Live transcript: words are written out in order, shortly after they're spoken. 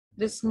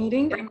this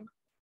meeting.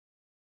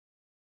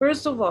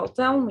 First of all,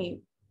 tell me,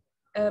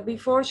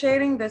 before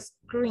sharing the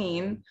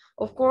screen,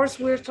 of course,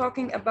 we're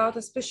talking about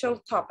a special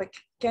topic.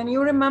 Can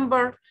you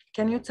remember,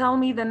 can you tell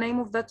me the name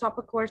of the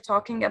topic we're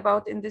talking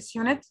about in this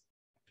unit?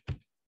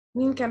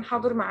 مين كان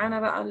حاضر معانا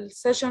بقى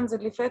السيشنز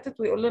اللي فاتت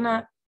ويقول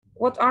لنا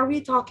what are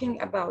we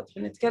talking about؟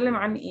 بنتكلم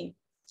عن إيه؟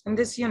 In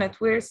this unit,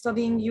 we're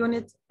studying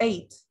unit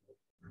 8.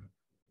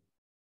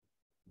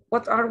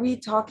 What are we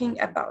talking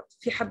about؟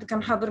 في حد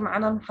كان حاضر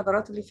معانا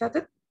المحاضرات اللي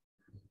فاتت؟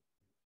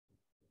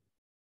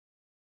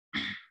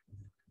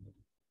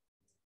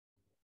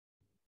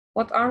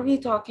 What are we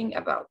talking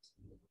about?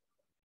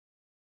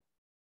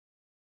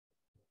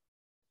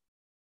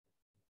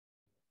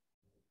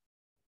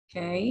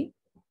 Okay,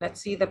 let's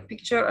see the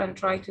picture and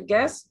try to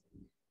guess.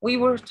 We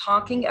were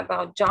talking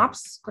about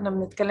jobs. كنا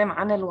بنتكلم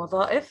عن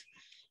الوظائف.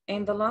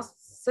 In the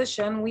last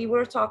session, we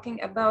were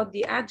talking about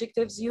the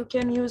adjectives you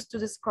can use to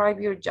describe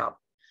your job.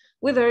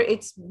 Whether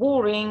it's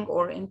boring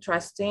or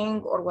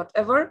interesting or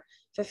whatever.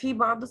 ففي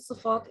بعض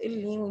الصفات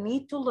اللي we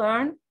need to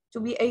learn to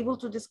be able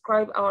to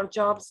describe our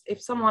jobs if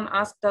someone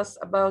asked us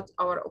about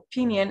our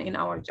opinion in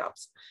our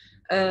jobs.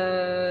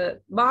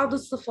 بعض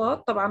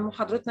الصفات طبعا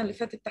محاضرتنا اللي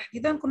فاتت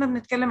تحديدا كنا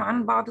بنتكلم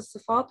عن بعض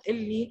الصفات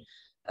اللي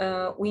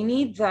we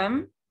need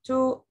them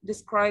to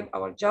describe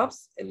our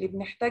jobs اللي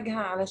بنحتاجها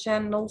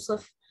علشان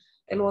نوصف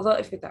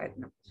الوظائف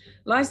بتاعتنا.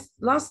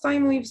 Last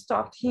time we've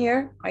stopped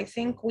here. I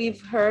think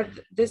we've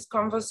heard this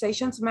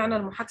conversation. سمعنا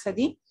المحادثة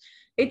دي.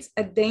 It's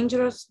a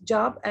dangerous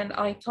job, and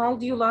I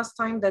told you last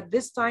time that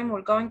this time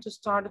we're going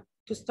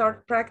to start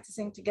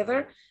practicing together,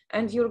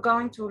 and you're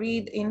going to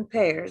read in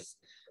pairs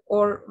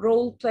or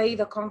role play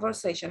the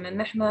conversation.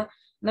 إن إحنا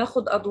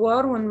ناخد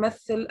أدوار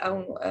ونمثل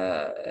أو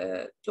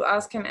to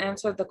ask and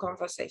answer the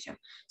conversation.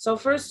 So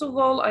first of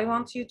all, I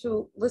want you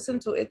to listen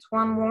to it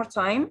one more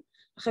time.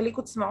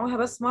 خليكم تسمعوها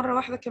بس مرة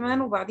واحدة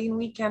كمان وبعدين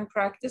we can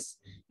practice.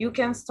 You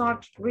can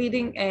start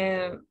reading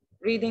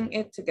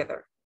it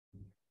together.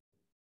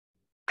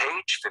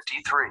 Page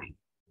 53.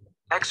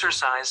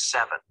 Exercise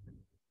 7.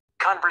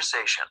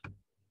 Conversation.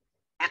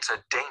 It's a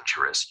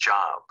dangerous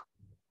job.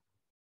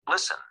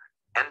 Listen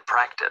and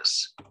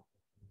practice.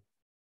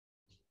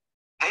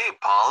 Hey,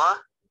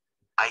 Paula.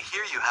 I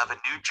hear you have a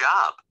new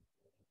job.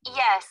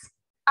 Yes,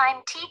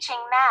 I'm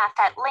teaching math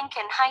at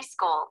Lincoln High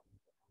School.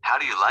 How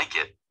do you like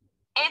it?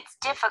 It's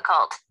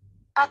difficult,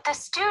 but the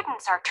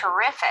students are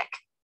terrific.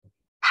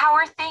 How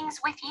are things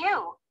with you?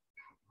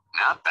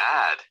 Not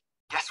bad.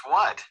 Guess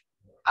what?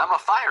 I'm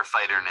a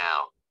firefighter now.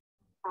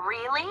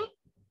 Really?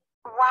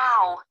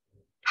 Wow.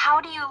 How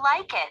do you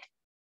like it?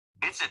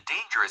 It's a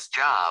dangerous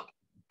job,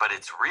 but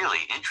it's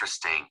really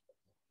interesting.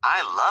 I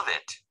love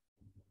it.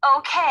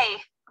 Okay,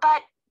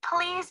 but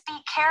please be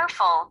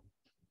careful.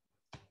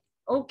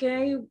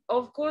 Okay,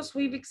 of course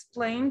we've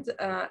explained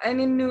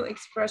any new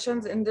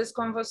expressions in this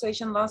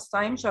conversation last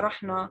time.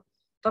 شرحنا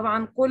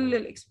طبعا كل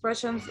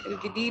الاكسبريشنز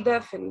الجديدة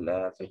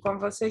في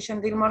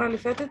conversation دي المرة اللي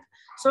فاتت.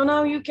 So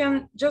now you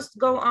can just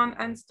go on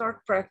and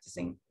start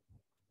practicing.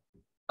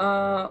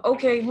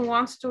 Okay, who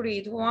wants to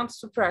read? Who wants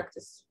to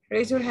practice?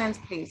 Raise your hands,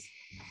 please.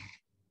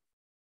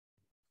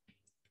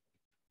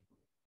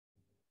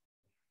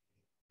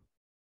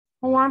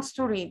 Who wants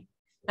to read?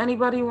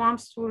 Anybody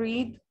wants to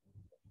read?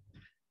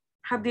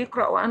 حد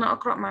يقرأ وأنا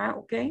أقرأ معاه.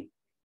 Okay.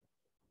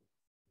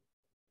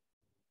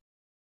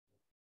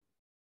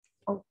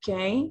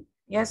 Okay.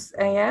 Yes,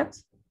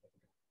 Ayat.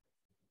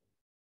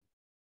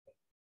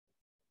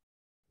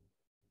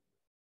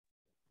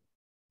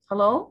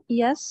 Hello?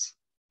 Yes.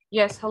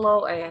 Yes,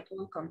 hello, Ayat.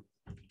 Welcome.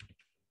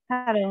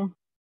 Hello.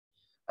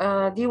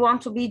 Do you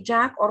want to be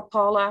Jack or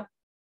Paula?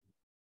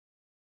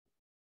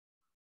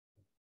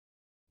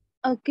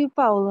 Okay,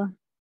 Paula.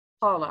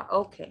 Paula,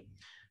 okay.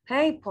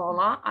 Hey,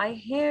 Paula, I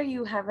hear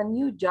you have a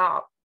new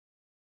job.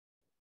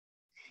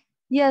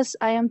 Yes,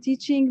 I am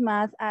teaching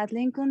math at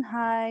Lincoln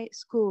High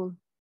School.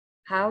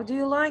 How do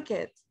you like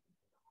it?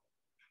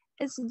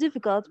 It's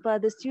difficult,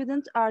 but the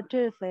students are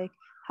terrific.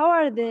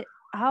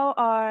 How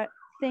are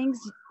things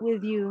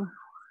with you?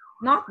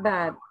 Not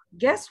bad.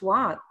 Guess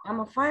what? I'm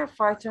a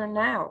firefighter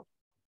now.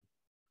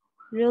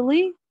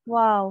 Really?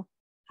 Wow.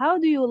 How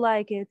do you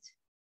like it?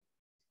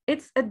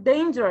 It's a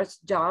dangerous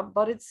job,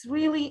 but it's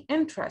really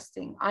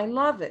interesting. I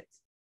love it.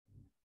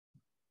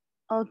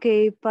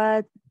 Okay,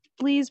 but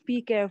please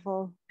be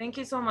careful. Thank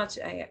you so much,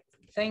 Ayat.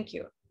 Thank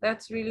you.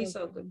 That's really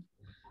so good.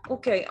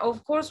 Okay,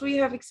 of course, we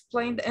have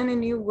explained any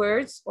new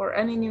words or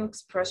any new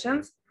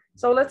expressions.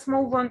 So let's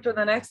move on to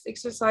the next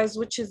exercise,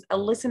 which is a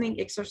listening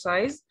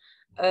exercise.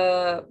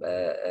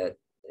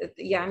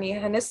 يعني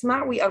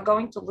هنسمع, we are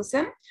going to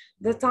listen.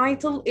 The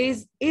title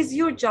is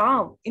your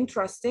job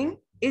interesting?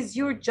 Is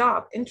your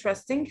job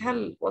interesting?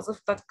 هل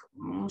وظيفتك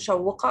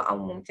مشوقة أو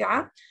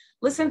ممتعة?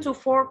 Listen to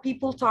 4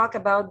 people talk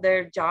about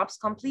their jobs.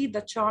 Complete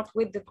the chart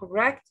with the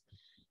correct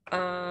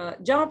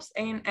jobs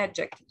and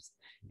adjectives.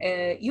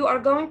 You are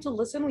going to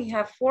listen. We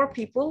have 4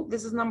 people.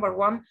 This is number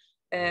 1,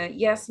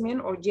 Yasmin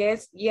or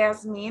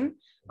Yasmin.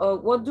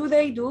 What do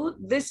they do?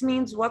 This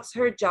means what's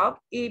her job?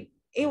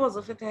 ايه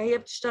وظيفتها، هي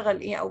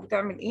بتشتغل ايه او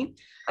بتعمل ايه.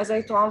 As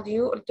I told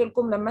you قلت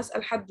لكم لما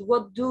اسال حد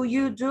what do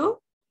you do,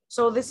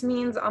 so this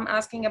means I'm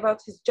asking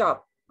about his job.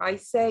 I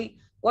say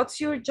what's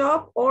your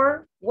job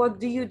or what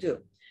do you do.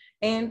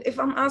 And if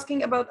I'm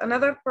asking about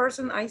another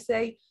person, I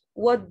say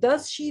what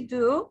does she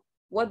do,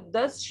 what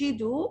does she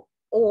do,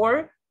 or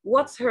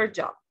what's her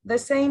job. The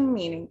same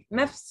meaning,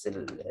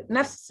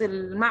 نفس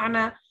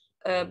المعنى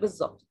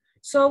بالضبط.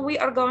 So we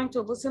are going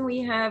to listen. We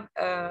have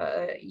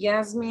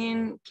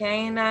Yasmin,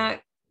 Kaina,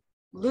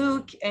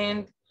 Luke,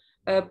 and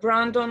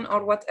Brandon,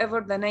 or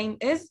whatever the name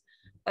is.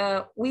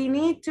 We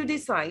need to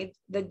decide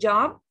the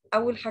job.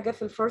 أول حاجة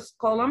في first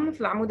column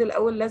في العمود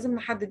الأول لازم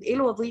نحدد إيه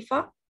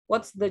الوظيفة.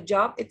 What's the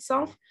job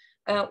itself?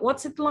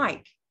 What's it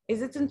like?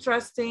 Is it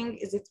interesting?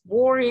 Is it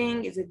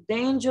boring? Is it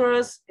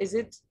dangerous? Is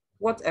it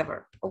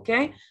whatever?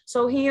 Okay, so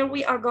here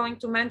we are going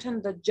to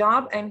mention the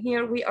job, and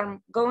here we are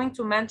going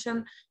to mention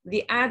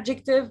the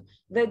adjective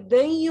that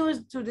they use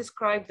to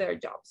describe their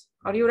jobs.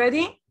 Are you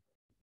ready?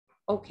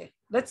 Okay,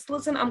 let's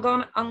listen.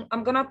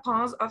 I'm gonna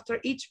pause after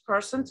each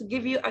person to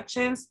give you a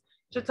chance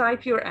to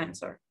type your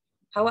answer.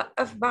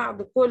 هوقف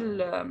بعد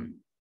كل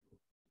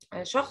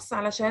شخص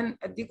علشان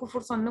اديكم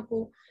فرصة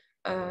انكم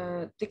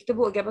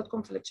تكتبوا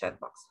اجاباتكم في الchat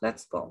box.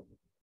 Let's go.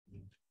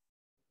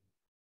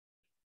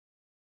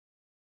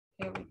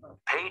 Here we go.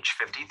 Page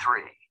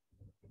 53,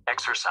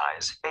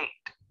 exercise 8,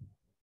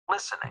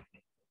 listening.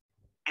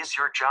 Is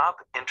your job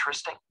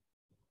interesting?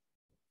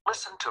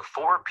 Listen to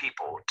 4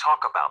 people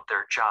talk about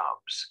their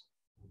jobs.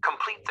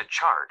 Complete the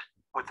chart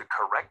with the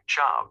correct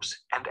jobs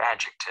and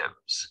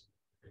adjectives.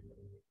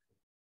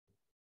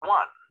 1.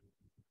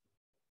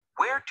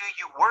 Where do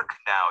you work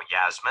now,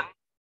 Yasmin?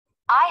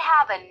 I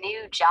have a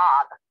new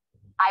job.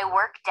 I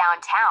work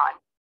downtown.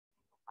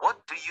 What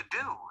do you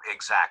do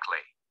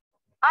exactly?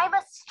 I'm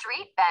a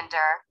street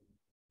vendor.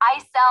 I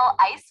sell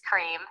ice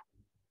cream.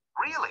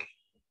 Really?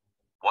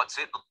 What's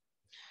it?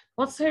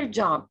 What's her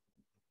job?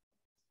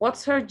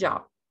 What's her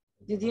job?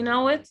 Did you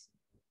know it?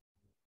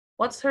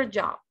 What's her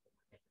job?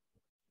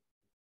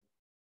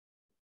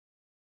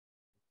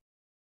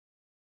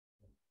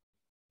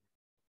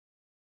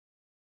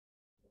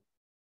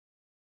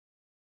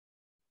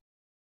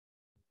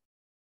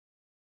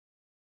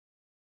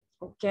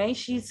 Okay,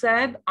 she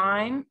said,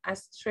 I'm a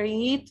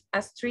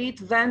street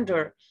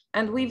vendor.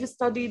 And we've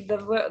studied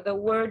the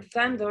word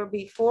vendor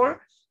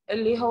before,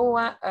 اللي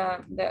هو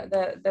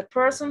the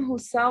person who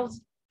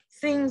sells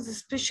things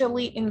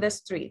especially in the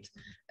street.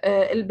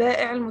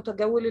 البائع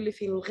المتجول اللي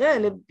في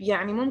الغالب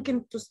يعني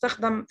ممكن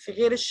تستخدم في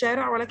غير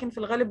الشارع، ولكن في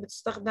الغالب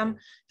بتستخدم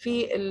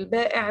في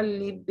البائع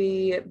اللي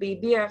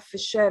بيبيع في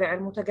الشارع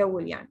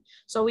المتجول يعني.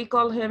 So we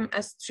call him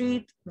a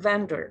street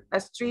vendor, a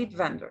street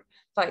vendor.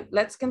 طيب,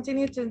 let's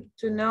continue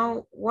to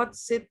know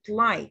what's it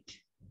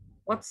like.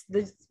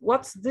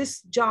 What's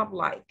this job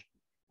like?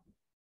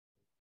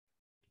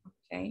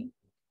 Okay.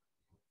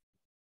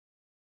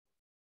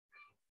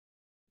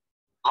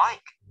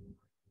 Like.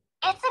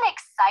 It's an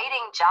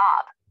exciting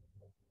job.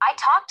 I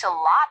talk to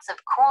lots of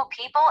cool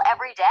people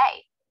every day.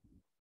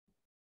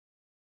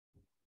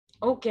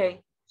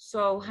 Okay,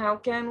 so how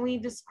can we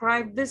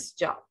describe this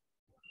job?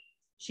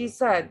 She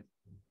said,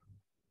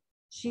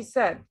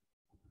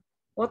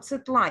 what's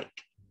it like?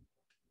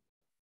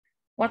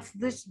 What's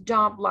this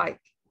job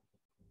like?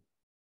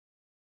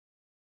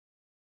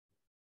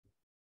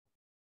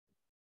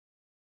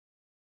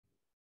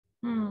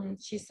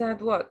 She said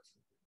what?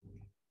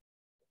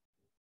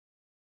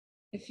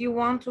 If you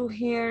want to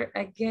hear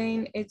again,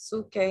 it's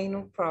okay,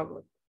 no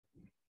problem.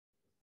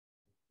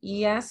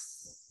 Yes,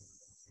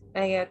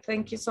 Aya,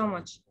 thank you so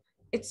much.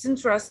 It's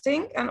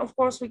interesting, and of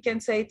course we can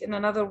say it in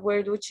another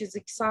word, which is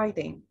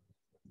exciting.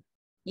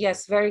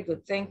 Yes, very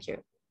good, thank you.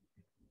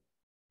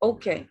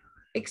 Okay,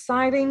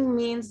 exciting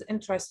means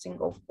interesting,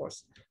 of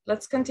course.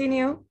 Let's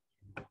continue.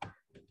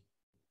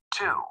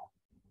 2.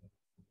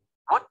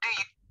 What do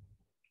you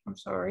I'm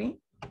sorry.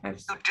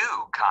 do,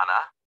 Kana?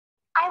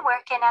 I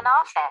work in an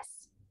office.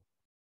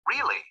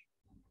 Really?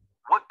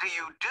 What do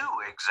you do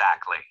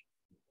exactly?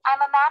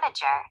 I'm a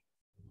manager.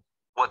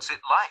 What's it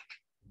like?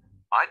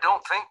 I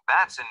don't think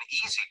that's an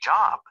easy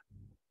job.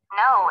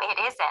 No, it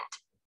isn't.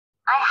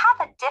 I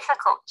have a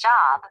difficult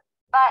job,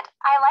 but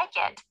I like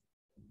it.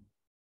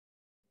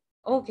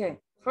 Okay,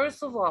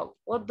 first of all,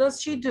 what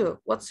does she do?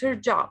 What's her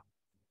job?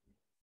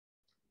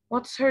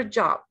 What's her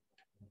job?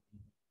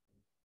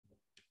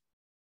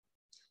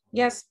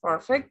 Yes,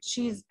 perfect.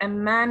 She's a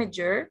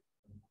manager.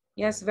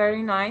 Yes,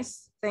 very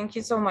nice. Thank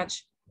you so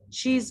much.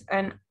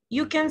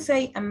 You can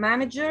say a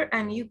manager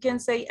and you can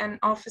say an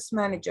office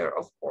manager,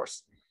 of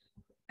course.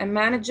 A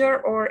manager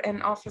or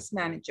an office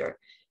manager.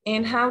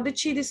 And how did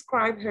she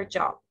describe her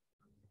job?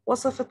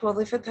 وصفت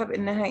وظيفتها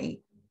بأنها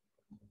إيه؟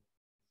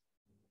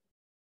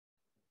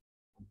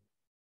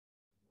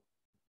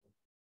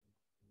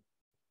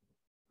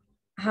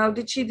 How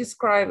did she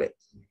describe it?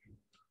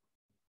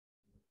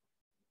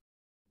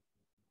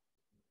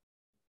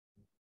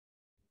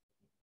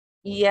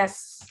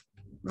 Yes,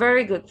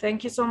 very good.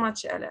 Thank you so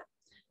much, Ella.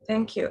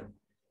 Thank you.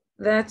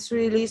 That's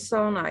really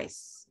so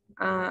nice.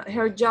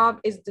 Her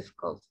job is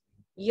difficult.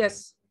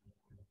 Yes.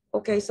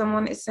 Okay,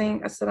 someone is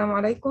saying السلام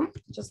عليكم.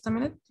 Just a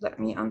minute, let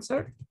me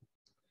answer.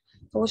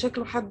 هو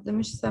شكله حد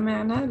مش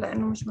سامعنا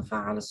لأنه مش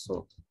مفعل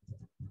الصوت.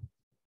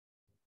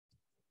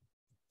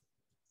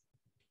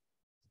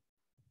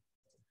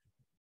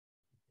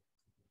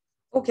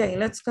 Okay,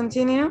 let's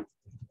continue.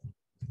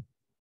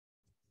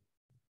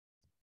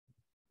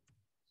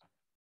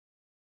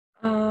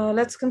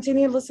 Let's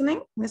continue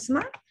listening.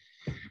 نسمع.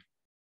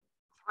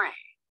 3.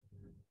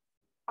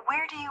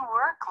 Where do you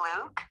work,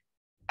 Luke?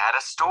 At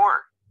a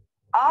store.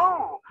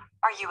 Oh,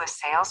 are you a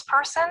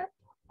salesperson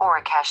or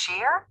a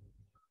cashier?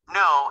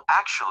 No,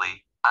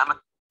 actually, I'm a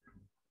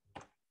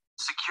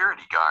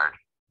security guard.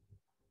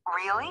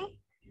 Really?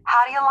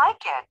 How do you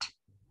like it?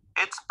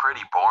 It's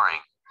pretty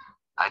boring.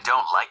 I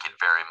don't like it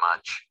very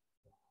much.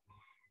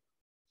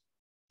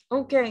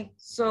 Okay,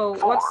 so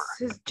 4. what's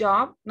his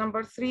job?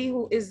 Number 3,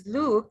 who is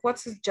Luke,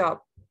 what's his job?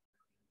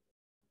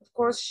 Of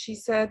course, she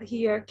said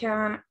here,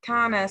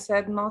 Kana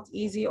said not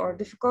easy or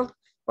difficult.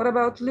 What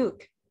about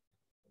Luke?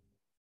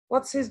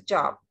 What's his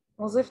job?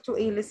 وظيفته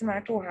إيه اللي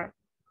سمعتوها?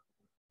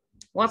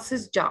 What's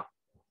his job?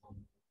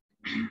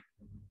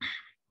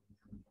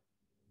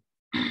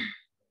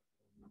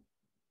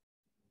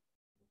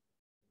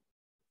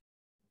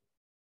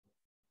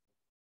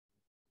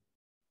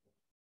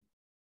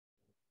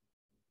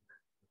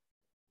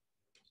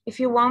 If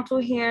you want to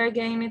hear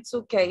again, it's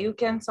okay. You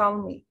can tell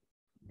me.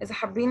 إذا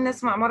حابين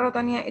نسمع مرة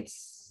تانية,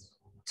 it's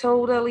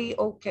totally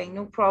okay.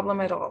 No problem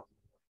at all.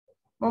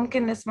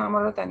 ممكن نسمع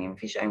مرة تانية.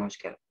 مفيش أي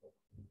مشكلة.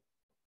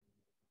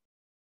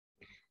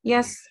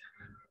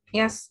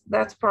 Yes,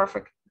 that's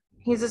perfect.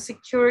 He's a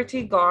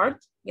security guard.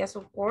 Yes,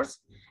 of course.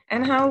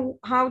 And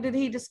how did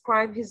he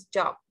describe his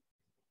job?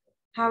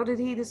 How did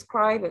he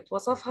describe it?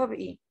 وصفها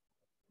بإيه?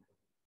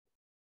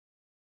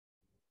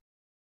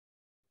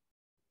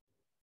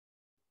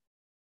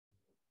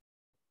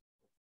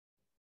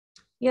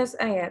 Yes,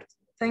 Ayat.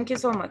 Thank you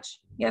so much.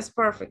 Yes,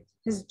 perfect.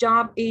 His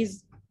job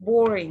is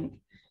boring.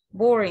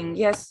 Boring.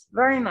 Yes,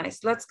 very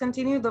nice. Let's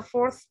continue the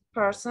 4th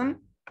person.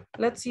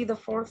 Let's see the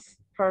 4th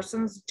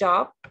person's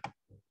job.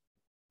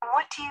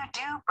 What do you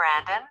do,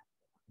 Brandon?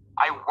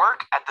 I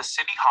work at the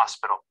city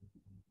hospital.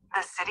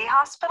 The city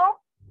hospital?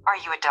 Are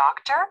you a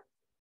doctor?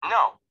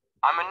 No,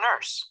 I'm a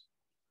nurse.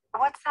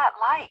 What's that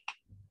like?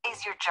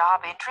 Is your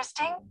job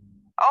interesting?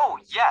 Oh,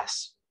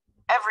 yes.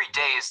 Every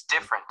day is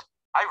different.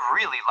 I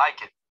really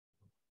like it.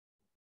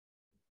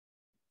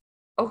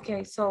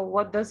 Okay, so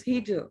what does he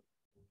do?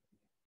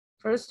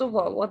 First of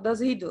all, what does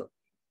he do?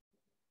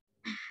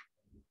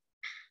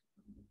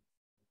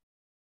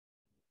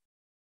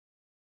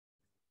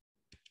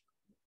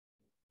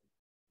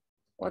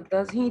 What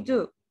does he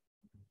do?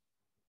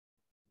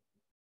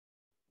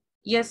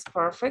 Yes,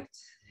 perfect.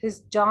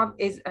 His job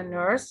is a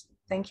nurse.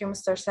 Thank you,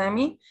 Mr.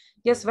 Sami.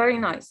 Yes, very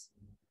nice.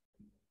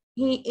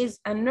 He is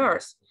a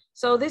nurse.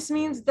 So this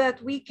means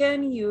that we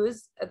can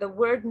use the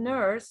word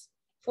nurse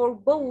for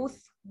both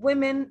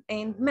women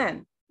and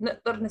men.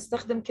 نقدر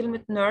نستخدم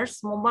كلمة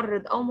nurse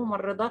ممرض أو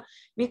ممرضة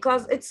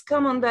because it's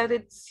common that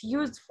it's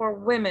used for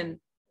women.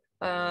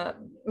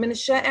 من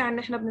الشائع إن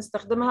إحنا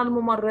بنستخدمها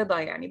الممرضة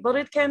يعني, but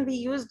it can be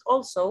used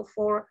also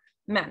for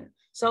men.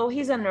 So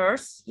he's a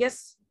nurse,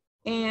 yes.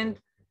 And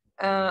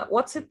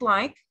what's it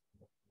like?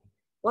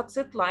 What's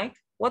it like?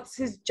 What's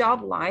his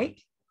job like?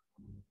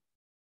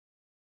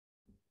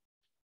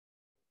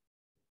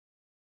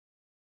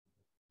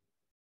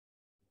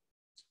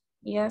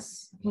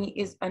 Yes, he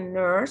is a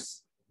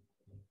nurse.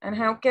 And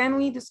how can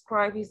we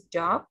describe his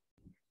job?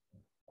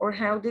 Or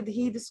how did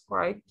he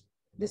describe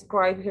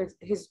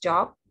his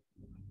job?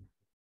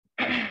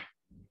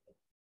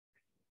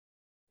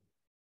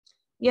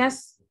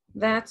 Yes,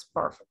 that's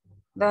perfect.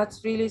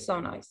 That's really so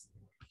nice.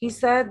 He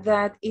said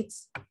that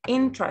it's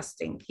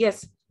interesting.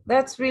 Yes,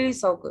 that's really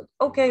so good.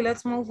 Okay,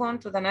 let's move on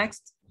to the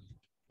next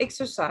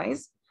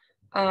exercise.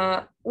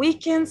 We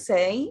can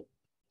say,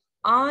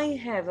 I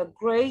have a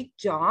great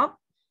job,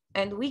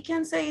 and we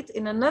can say it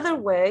in another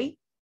way,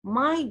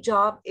 my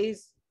job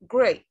is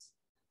great.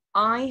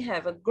 I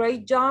have a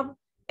great job,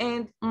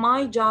 and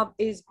my job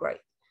is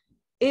great.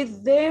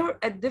 Is there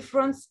a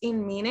difference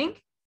in meaning?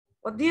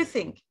 What do you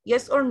think?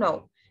 Yes or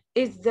no?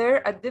 Is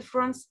there a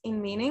difference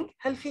in meaning?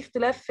 هل في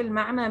اختلاف في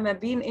المعنى ما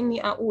بين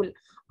إني أقول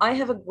I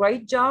have a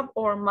great job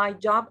or my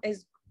job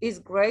is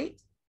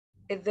great?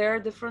 Is there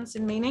a difference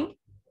in meaning?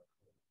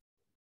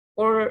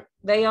 Or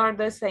they are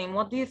the same?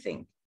 What do you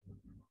think?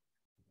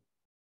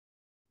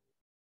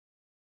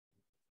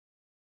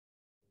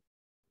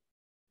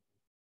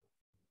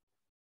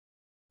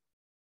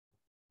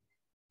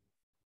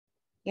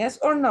 Yes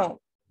or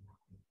no?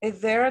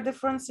 Is there a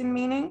difference in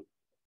meaning?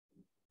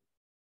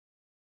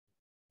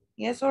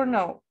 Yes or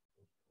no?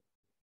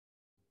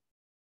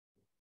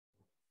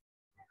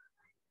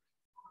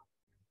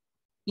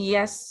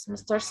 Yes,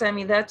 Mr.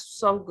 Sami, that's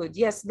so good.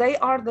 Yes, they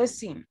are the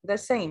same.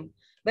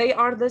 They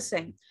are the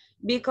same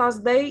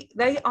because they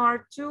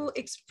are two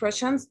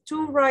expressions,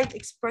 two right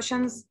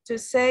expressions to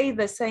say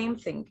the same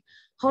thing.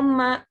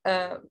 هما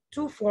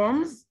two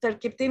forms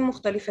تركيبتين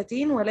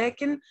مختلفتين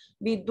ولكن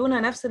بيدونا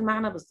نفس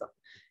المعنى بالضبط.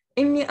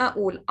 إني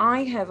أقول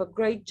I have a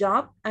great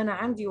job، أنا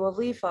عندي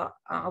وظيفة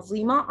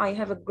عظيمة، I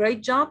have a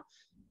great job،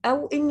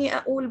 أو إني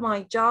أقول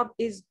my job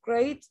is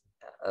great.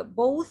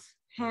 Both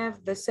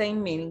have the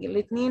same meaning.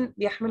 الاثنين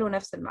بيحملوا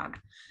نفس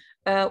المعنى.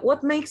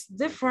 What makes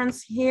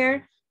difference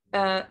here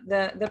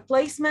the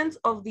placement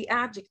of the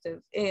adjective.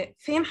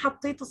 فين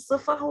حطيت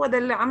الصفة هو ده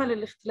اللي عمل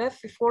الاختلاف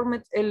في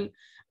فورمة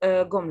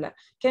الجملة.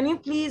 Can you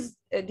please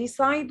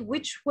decide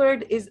which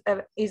word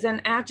is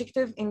an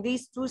adjective in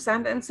these two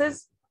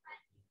sentences?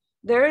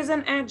 There is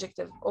an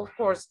adjective, of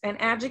course. An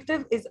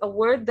adjective is a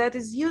word that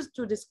is used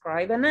to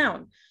describe a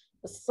noun.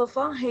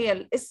 الصفة هي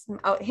الاسم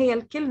أو هي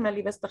الكلمة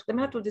اللي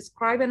بستخدمها to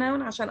describe a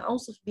noun عشان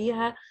أوصف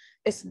بيها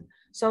اسم.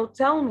 So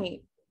tell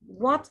me,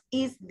 what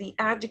is the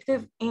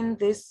adjective in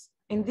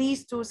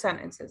these two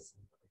sentences?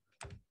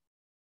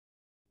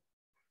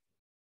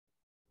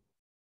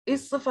 إيه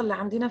الصفة اللي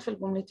عندنا في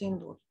الجملتين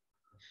دول؟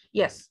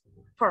 Yes,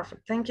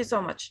 perfect. Thank you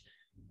so much.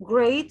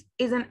 Great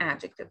is an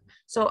adjective.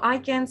 So I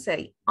can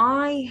say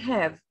I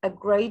have a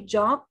great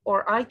job, or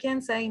I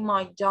can say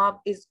my job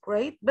is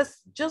great, but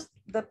just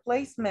the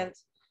placement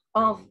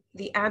of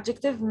the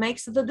adjective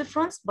makes the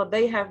difference, but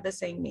they have the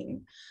same meaning.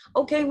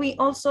 Okay, we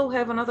also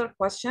have another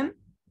question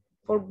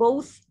for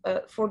both,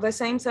 for the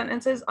same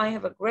sentences. I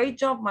have a great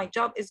job, my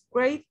job is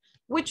great.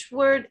 Which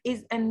word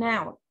is a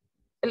noun?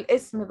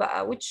 الاسم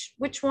بقى,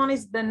 which one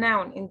is the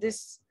noun in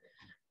this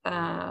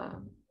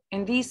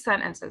in these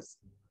sentences?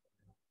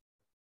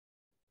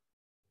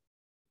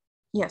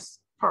 Yes,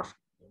 perfect.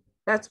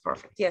 That's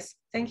perfect. Yes,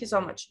 thank you so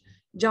much.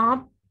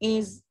 Job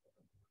is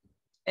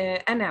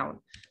a noun.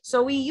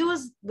 So we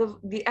use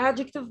the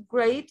adjective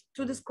great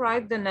to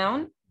describe the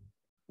noun,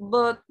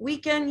 but we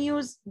can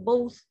use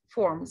both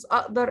forms.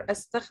 أقدر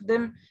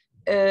أستخدم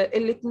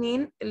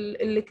الاثنين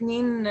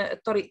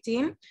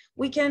الطريقتين.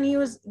 We can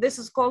use, this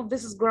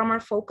is grammar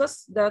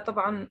focus. ده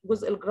طبعا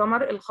جزء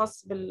الجرامر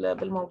الخاص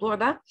بالموضوع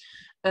ده.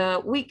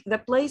 The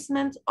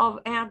placement of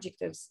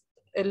adjectives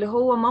اللي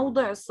هو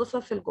موضع الصفة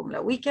في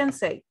الجملة. We can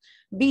say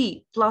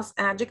be plus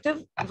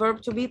adjective,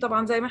 verb to be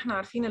طبعا زي ما احنا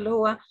عارفين اللي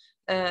هو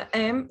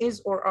am,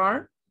 is or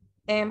are.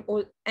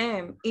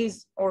 Am,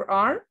 is or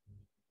are.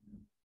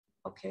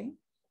 Okay.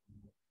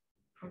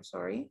 I'm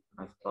sorry,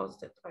 I've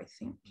closed it, I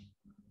think.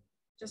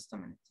 Just a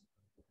minute.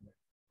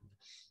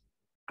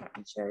 Let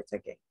me share it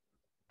again.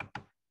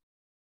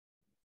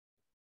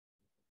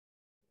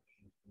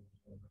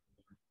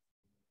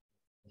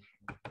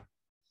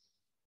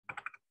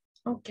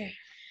 Okay.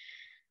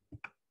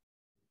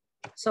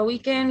 So we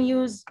can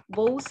use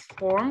both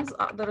forms.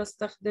 أقدر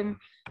أستخدم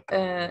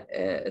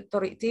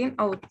الطريقتين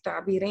أو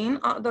التعبيرين.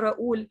 أقدر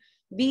أقول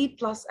be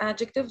plus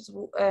adjectives.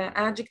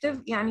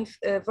 Adjective يعني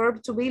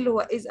verb to be اللي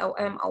هو is أو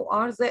am أو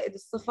are زائد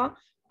الصفة.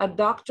 A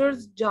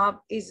doctor's job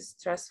is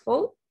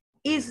stressful.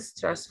 Is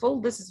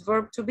stressful. This is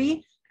verb to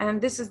be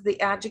and this is the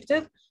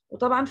adjective.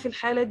 وطبعا في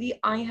الحالة دي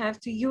I have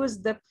to use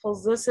the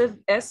possessive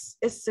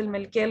s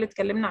الملكية اللي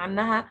اتكلمنا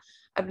عنها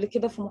قبل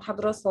كده في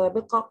محاضرة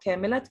سابقة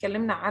كاملة.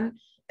 اتكلمنا عن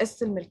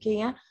اس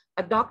الملكية.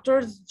 A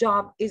doctor's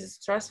job is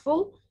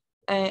stressful.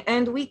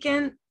 And we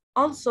can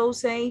also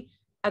say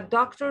a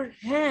doctor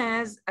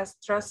has a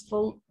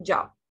stressful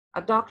job.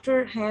 A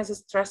doctor has a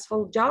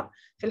stressful job.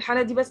 في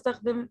الحالة دي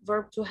بستخدم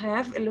verb to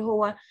have اللي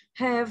هو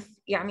have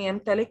يعني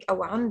يمتلك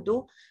أو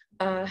عنده.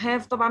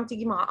 Have طبعا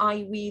تيجي مع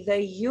I, we,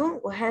 they,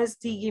 you. و has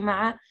تيجي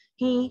مع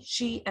he,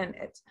 she, and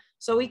it.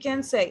 So we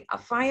can say a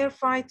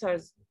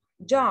firefighter's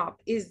job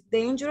is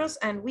dangerous,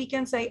 and we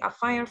can say a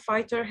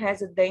firefighter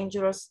has a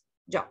dangerous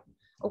job.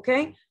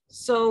 Okay,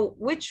 so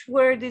which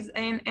word is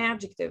an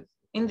adjective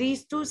in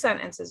these two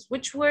sentences?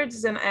 Which word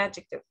is an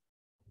adjective?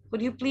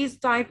 Would you please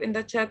type in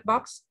the chat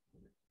box?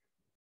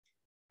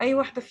 أي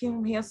واحدة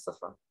فيهم هي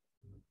الصفة؟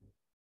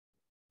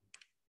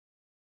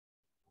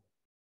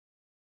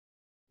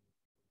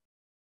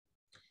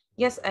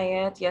 Yes,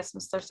 Ayat. Yes,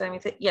 Mr. Sami.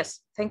 Yes,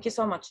 thank you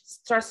so much.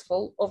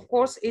 Stressful, of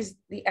course, is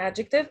the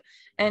adjective.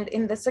 And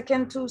in the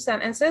second two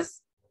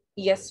sentences,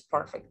 yes,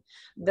 perfect.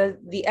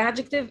 The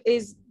adjective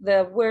is the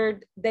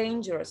word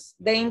dangerous.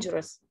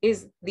 Dangerous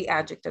is the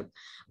adjective.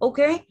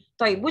 Okay,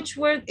 طيب, which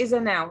word is a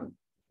noun?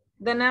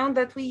 The noun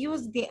that we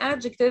use the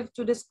adjective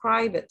to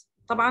describe it.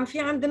 طبعا في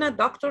عندنا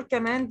doctor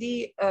كمان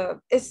دي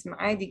اسم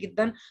عادي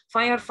جدا.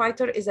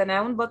 Firefighter is a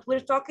noun, but we're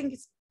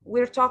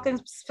talking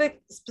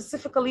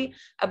specifically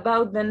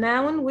about the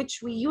noun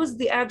which we use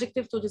the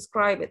adjective to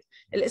describe it.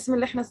 الاسم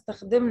اللي احنا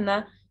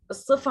استخدمنا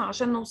الصفة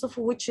عشان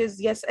نوصفه, which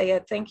is, yes,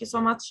 Ayat, thank you so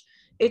much.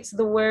 It's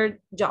the word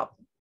job.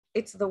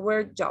 It's the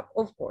word job,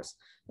 of course.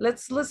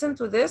 Let's listen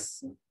to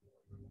this.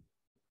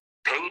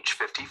 Page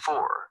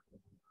 54.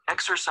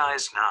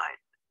 Exercise 9.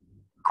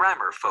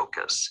 Grammar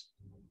focus.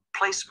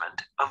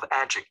 Placement of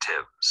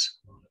adjectives.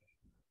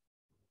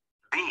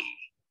 Be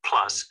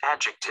plus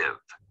adjective.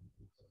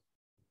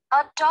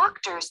 A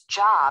doctor's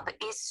job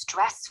is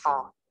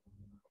stressful.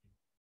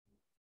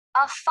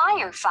 A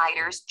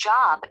firefighter's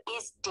job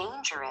is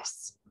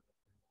dangerous.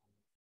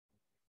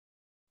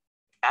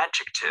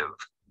 Adjective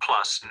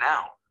plus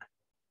noun.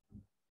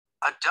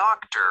 A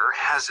doctor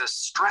has a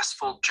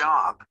stressful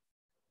job.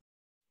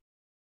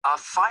 A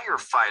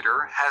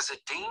firefighter has a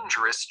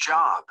dangerous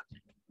job.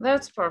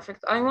 That's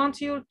perfect. I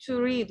want you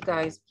to read,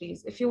 guys,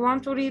 please. If you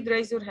want to read,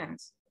 raise your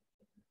hands.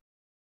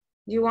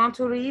 Do you want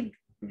to read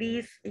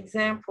these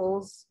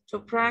examples to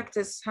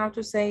practice how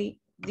to say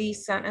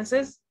these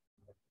sentences?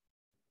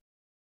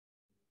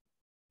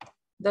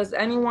 Does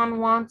anyone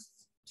want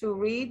to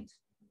read?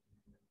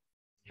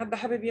 حد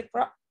حابب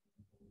يقرأ؟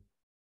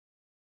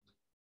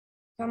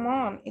 Come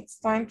on, it's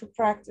time to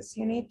practice.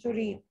 You need to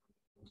read.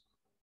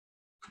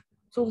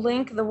 To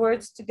link the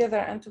words together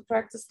and to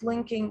practice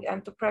linking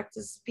and to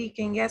practice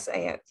speaking. Yes,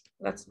 Ayat,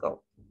 let's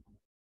go.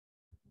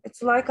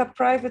 It's like a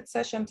private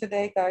session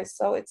today, guys,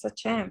 so it's a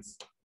chance.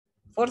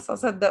 فرصة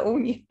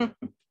صدقوني.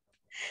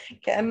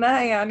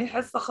 كأنها يعني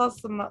حصة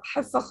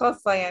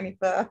خاصة يعني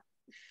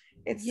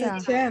it's a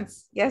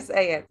chance. Yes,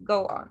 Ayat,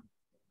 go on.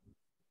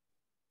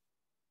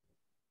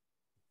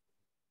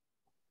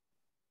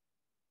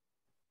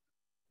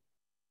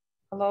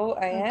 Hello,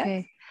 Ayat.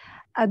 Okay.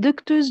 A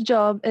doctor's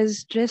job is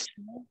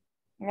stressful.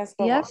 Yes,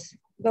 go on.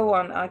 Go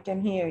on, I can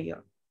hear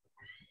you.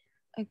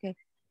 Okay.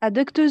 A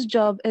doctor's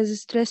job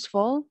is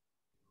stressful.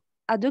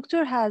 A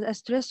doctor has a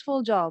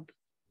stressful job.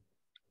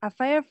 A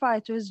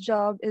firefighter's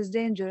job is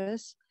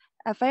dangerous.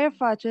 A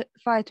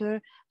firefighter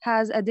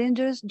has a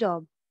dangerous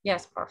job.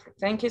 Yes,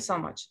 perfect. Thank you so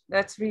much.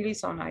 That's really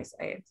so nice,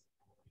 Ayat.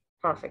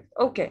 Perfect.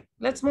 Okay,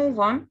 let's move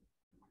on.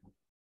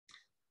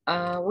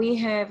 We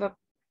have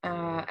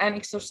an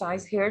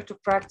exercise here to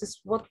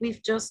practice what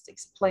we've just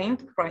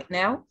explained right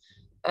now.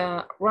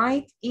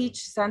 Write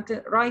each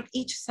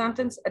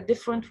sentence a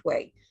different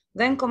way,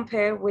 then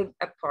compare with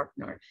a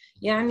partner.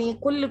 يعني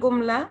كل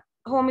جملة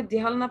هو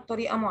مديها لنا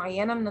بطريقة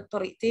معينة من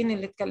الطريقتين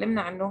اللي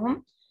اتكلمنا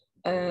عنهم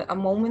a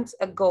moment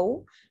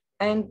ago,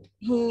 and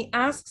he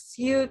asks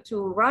you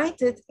to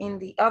write it in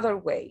the other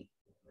way.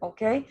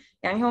 Okay?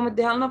 يعني هو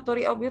مديها لنا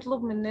بطريقة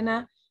وبيطلب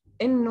مننا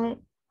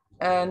إنه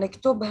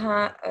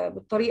نكتبها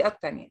بالطريقة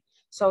الثانية.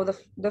 So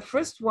the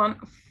first one,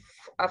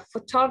 a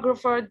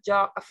photographer's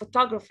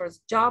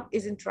job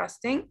is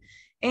interesting,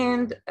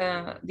 and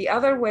the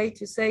other way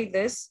to say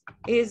this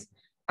is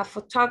a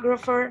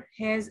photographer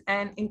has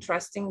an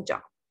interesting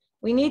job.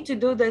 We need to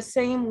do the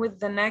same with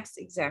the next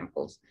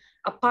examples.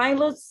 A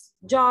pilot's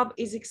job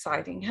is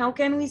exciting. How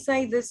can we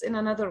say this in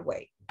another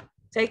way?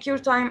 Take your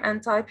time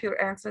and type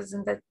your answers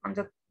on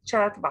the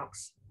chat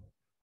box.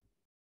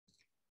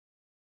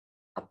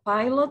 A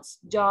pilot's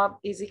job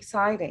is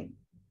exciting.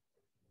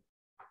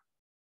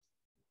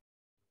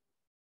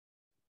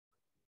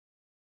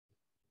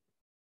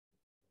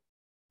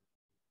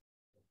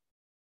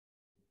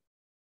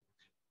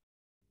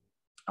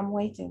 I'm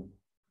waiting.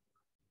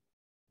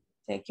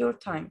 Take your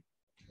time.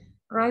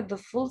 Write the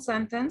full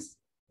sentence.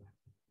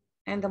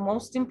 And the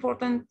most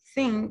important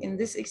thing in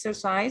this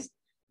exercise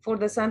for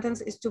the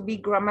sentence is to be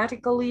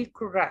grammatically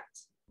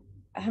correct.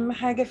 أهم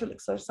حاجة في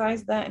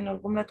الإكسرسايز ده إن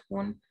الجملة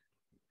تكون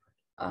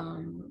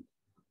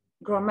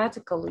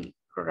grammatically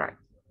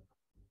correct.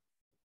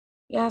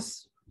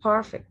 Yes,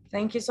 perfect.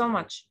 Thank you so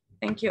much.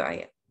 Thank you,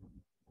 Aya.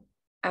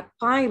 A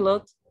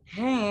pilot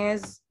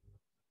has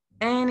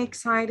an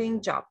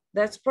exciting job.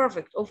 That's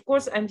perfect, of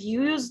course, and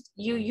you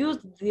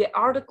used the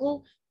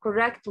article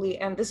correctly,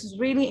 and this is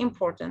really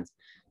important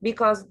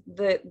because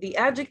the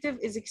adjective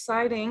is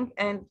exciting,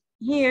 and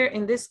here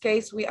in this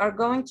case we are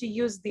going to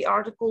use the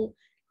article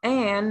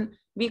 "an"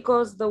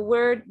 because the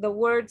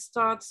word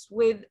starts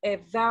with a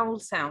vowel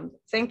sound.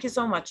 Thank you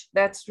so much.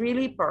 That's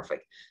really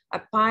perfect.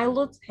 A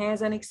pilot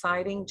has an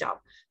exciting job.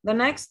 The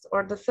next,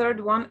 or the third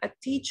one, a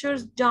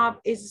teacher's job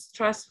is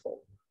stressful.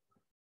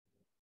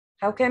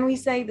 How can we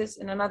say this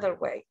in another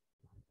way?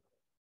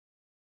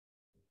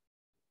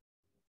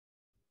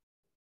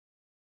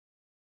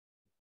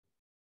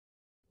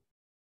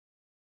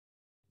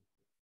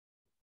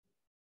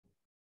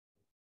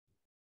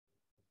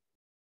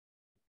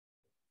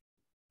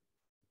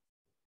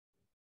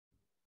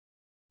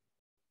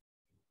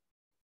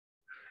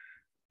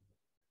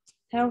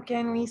 How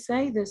can we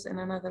say this in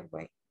another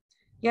way?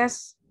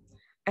 Yes,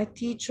 a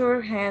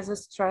teacher has a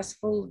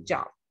stressful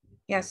job.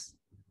 Yes,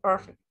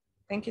 perfect.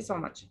 Thank you so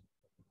much.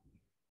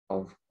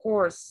 Of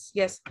course,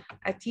 yes,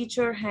 a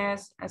teacher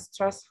has a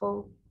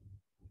stressful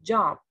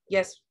job.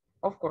 Yes,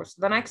 of course.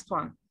 The next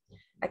one,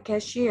 a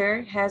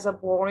cashier has a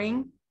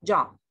boring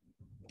job.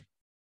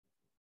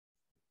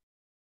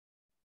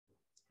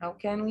 How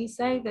can we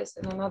say this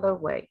in another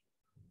way?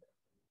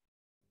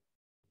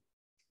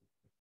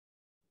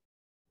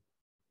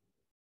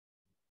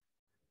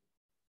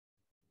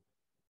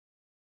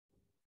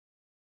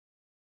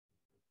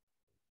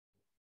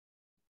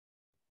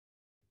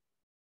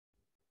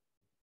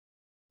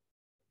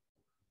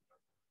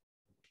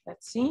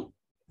 Let's see.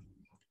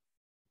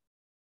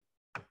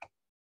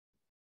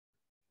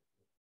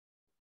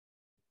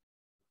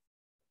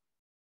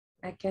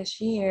 A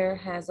cashier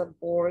has a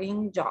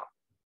boring job.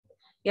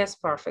 Yes,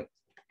 perfect.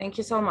 Thank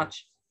you so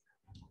much.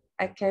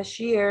 A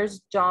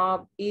cashier's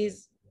job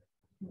is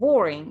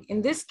boring.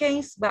 In this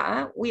case,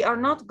 we are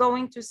not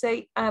going to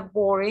say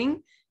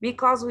boring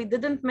because we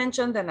didn't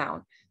mention the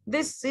noun.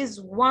 This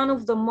is one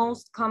of the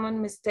most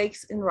common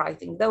mistakes in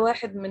writing. ده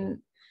واحد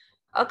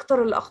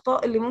أكتر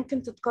الأخطاء اللي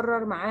ممكن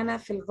تتكرر معانا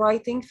في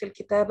الرايتنج في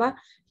الكتابة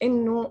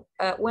إنه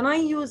when I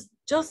use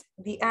just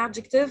the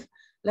adjective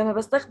لما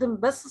بستخدم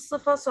بس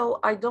الصفة so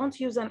I don't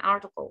use an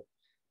article.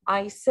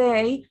 I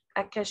say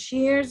a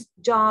cashier's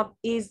job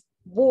is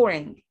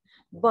boring.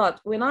 But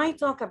when I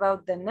talk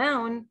about the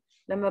noun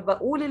لما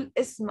بقول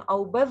الاسم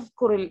أو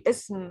بذكر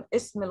الاسم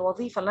اسم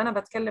الوظيفة اللي أنا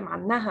بتكلم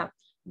عنها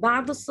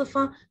بعد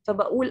الصفة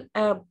فبقول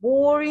a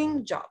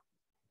boring job.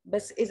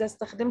 بس إذا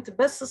استخدمت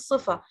بس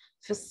الصفة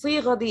في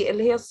الصيغة دي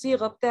اللي هي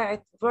الصيغة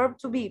بتاعت verb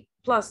to be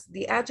plus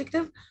the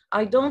adjective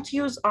I don't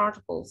use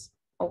articles.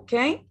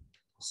 Okay?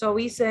 So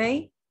we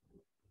say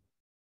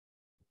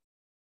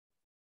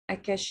a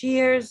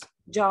cashier's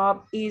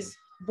job is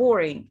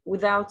boring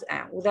without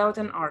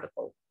an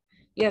article.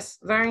 Yes,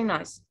 very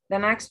nice. The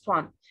next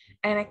one.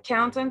 An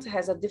accountant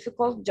has a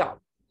difficult job.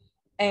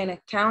 An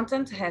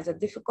accountant has a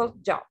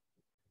difficult job.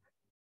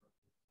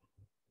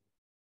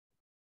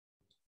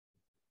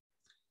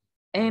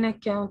 An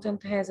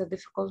accountant has a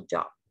difficult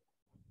job.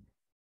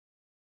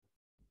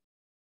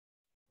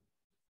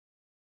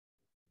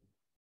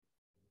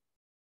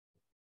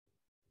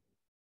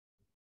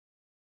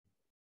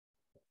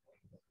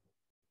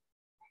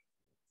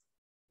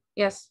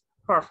 Yes,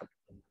 perfect.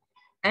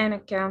 An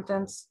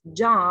accountant's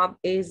job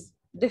is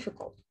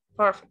difficult.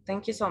 Perfect.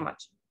 Thank you so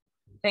much.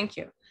 Thank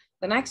you.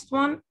 The next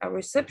one, a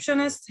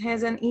receptionist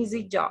has an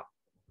easy job.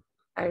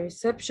 A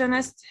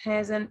receptionist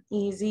has an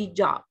easy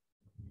job.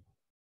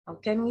 How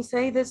can we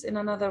say this in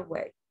another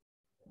way?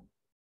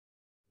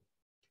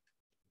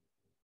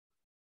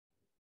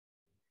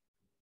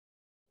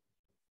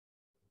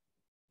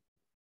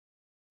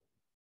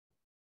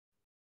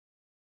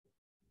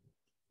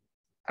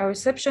 A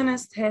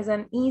receptionist has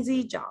an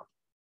easy job.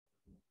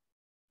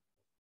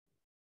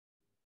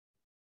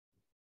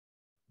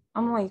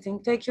 I'm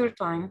waiting. Take your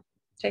time.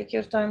 Take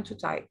your time to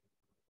type.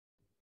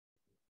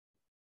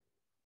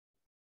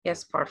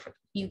 Yes, perfect.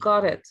 You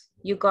got it.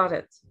 You got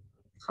it.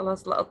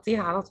 خلاص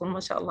لقطتيها على طول ما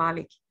شاء الله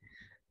عليكي.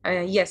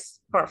 Yes,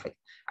 perfect.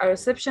 A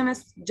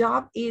receptionist's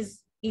job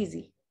is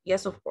easy.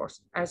 Yes, of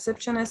course. A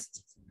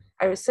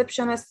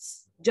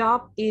receptionist's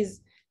job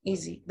is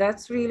easy.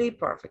 That's really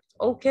perfect.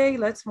 Okay,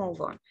 let's move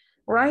on.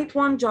 Write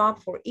one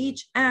job for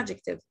each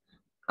adjective.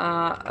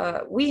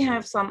 We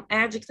have some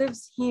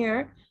adjectives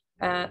here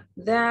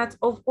that,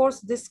 of course,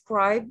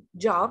 describe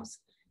jobs,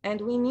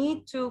 and we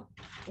need to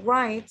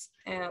write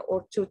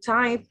or to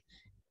type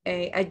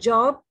a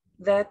job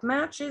that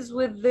matches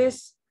with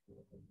this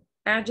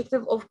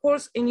adjective, of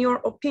course, in your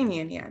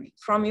opinion, يعني,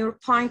 from your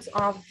point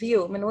of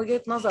view, من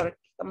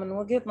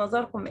وجهة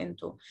نظركم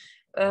انتو.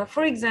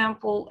 For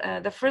example,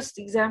 the first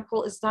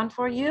example is done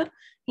for you.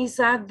 He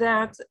said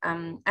that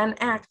an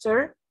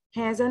actor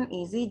has an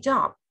easy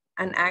job.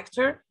 An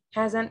actor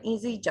has an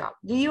easy job.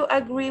 Do you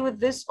agree with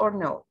this or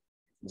no?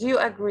 Do you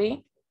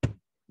agree?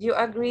 Do you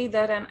agree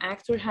that an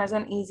actor has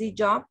an easy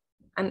job?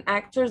 An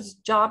actor's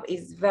job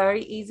is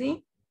very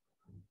easy?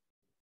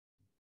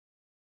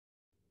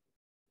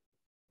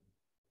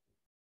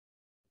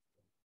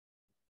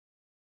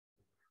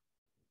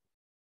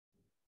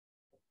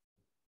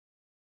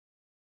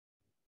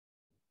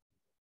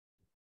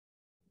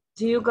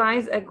 Do you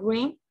guys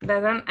agree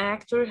that an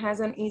actor has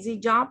an easy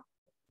job?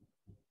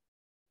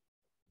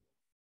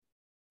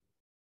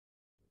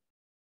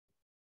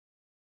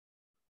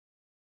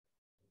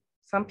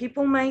 Some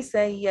people may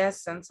say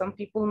yes, and some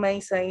people may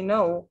say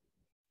no.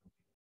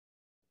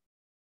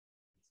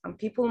 Some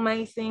people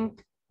may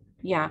think,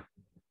 yeah,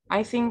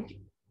 I think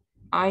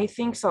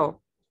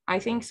so. I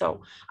think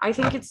so. I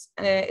think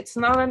it's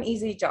not an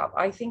easy job.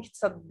 I think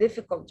it's a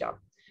difficult job.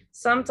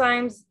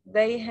 Sometimes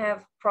they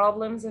have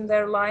problems in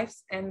their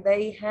lives and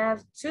they have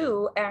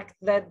to act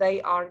that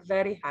they are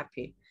very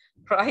happy,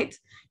 right?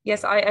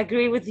 Yes, I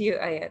agree with you,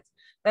 Ayat.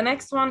 The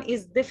next one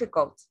is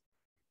difficult.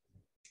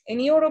 In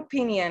your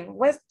opinion,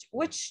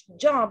 which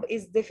job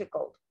is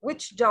difficult?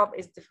 Which job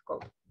is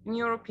difficult, in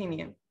your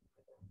opinion?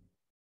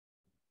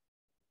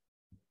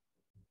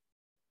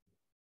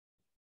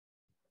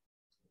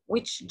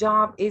 Which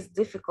job is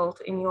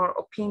difficult, in your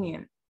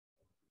opinion?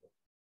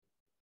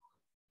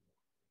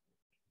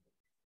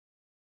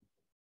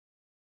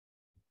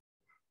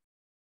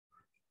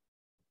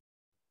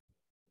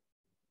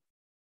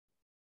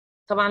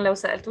 طبعا لو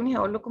سألتوني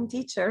هقول لكم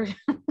teacher.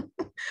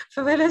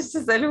 فبلاش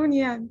تسألوني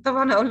يعني.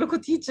 طبعا هقول لكم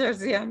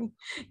teachers يعني.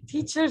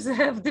 Teachers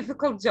have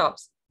difficult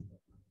jobs.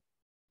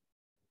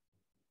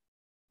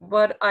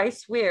 But I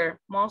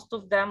swear most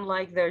of them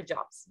like their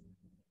jobs.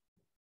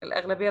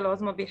 الأغلبية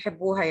العظمى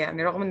بيحبوها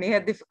يعني رغم إن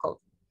هي difficult.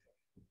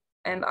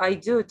 And I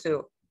do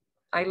too.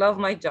 I love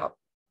my job.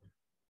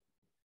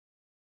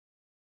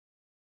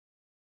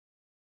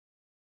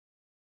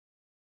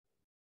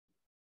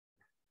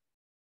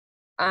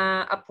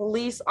 A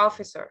police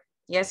officer.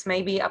 Yes,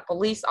 maybe a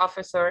police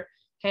officer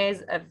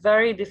has a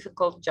very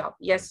difficult job.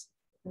 Yes,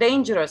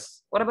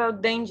 dangerous. What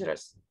about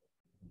dangerous?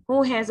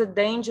 Who has a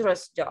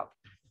dangerous job?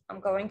 I'm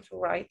going to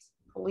write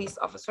police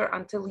officer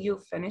until you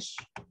finish.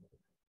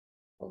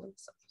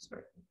 Police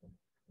officer.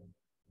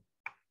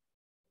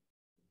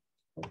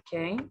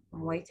 Okay,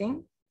 I'm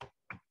waiting.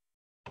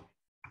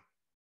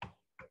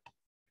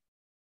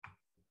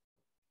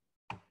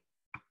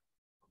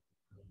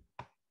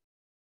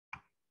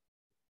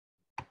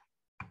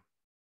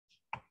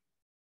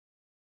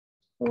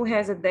 Who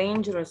has a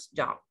dangerous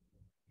job?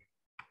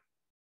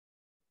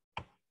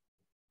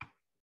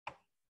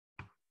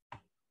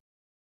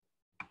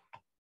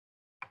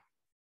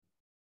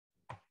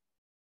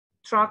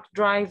 Truck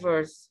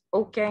drivers.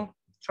 Okay,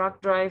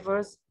 truck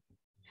drivers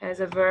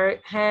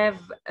have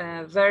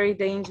a very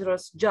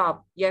dangerous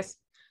job. Yes,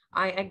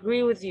 I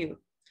agree with you.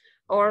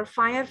 Or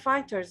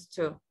firefighters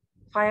too.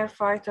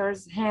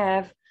 Firefighters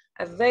have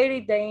a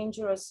very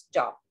dangerous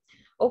job.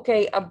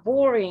 Okay, a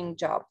boring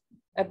job.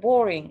 A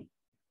boring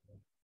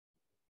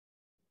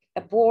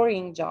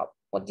job.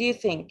 What do you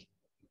think?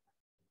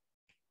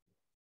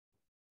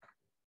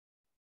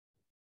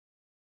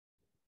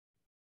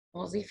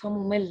 وظيفة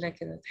مملة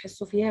كده،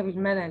 تحسوا فيها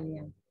بالملل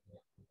يعني.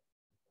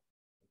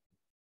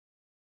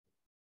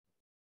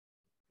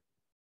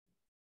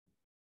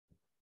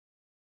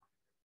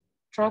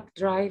 Truck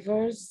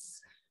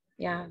drivers,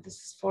 yeah, this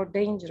is for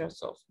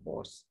dangerous, of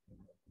course.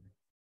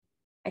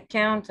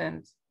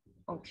 Accountant,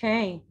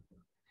 okay.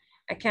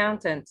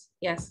 Accountant,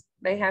 yes,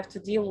 they have to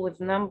deal with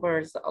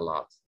numbers a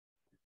lot,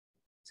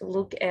 to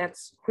look at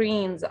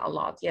screens a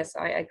lot. Yes,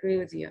 I agree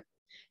with you.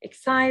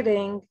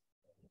 Exciting.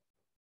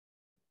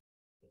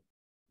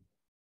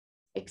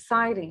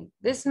 Exciting.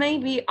 This may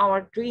be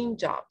our dream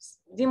jobs.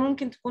 دي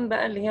ممكن تكون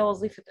بقى اللي هي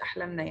وظيفة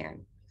أحلامنا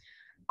يعني.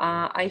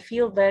 I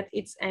feel that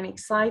it's an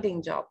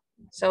exciting job.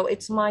 So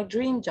it's my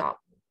dream job.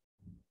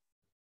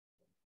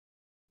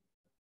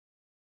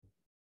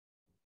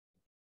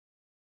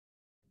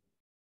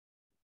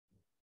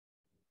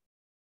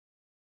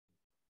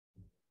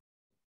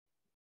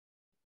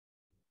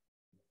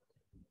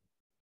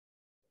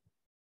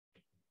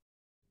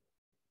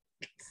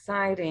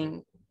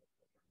 Exciting.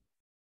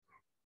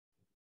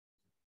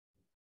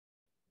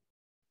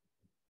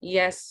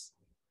 Yes.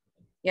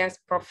 Yes,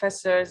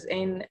 professors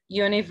in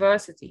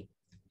university.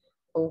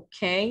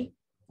 Okay,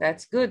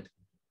 that's good.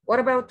 What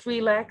about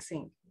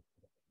relaxing?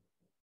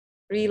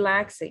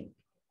 Relaxing.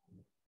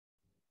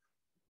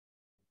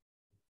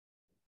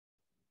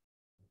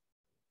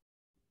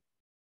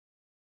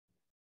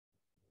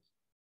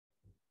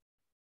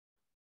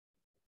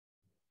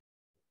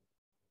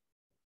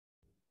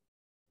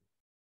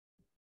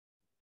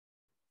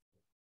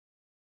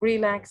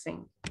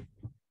 Relaxing.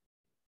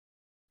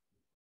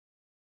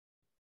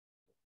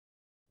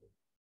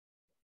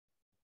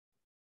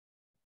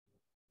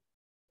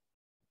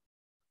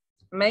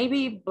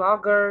 Maybe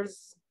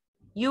bloggers,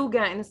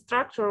 yoga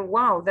instructor.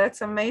 Wow,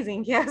 that's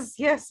amazing. Yes,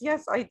 yes,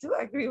 yes, I do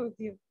agree with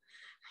you.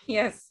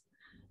 Yes,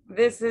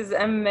 this is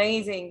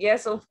amazing.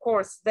 Yes, of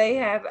course, they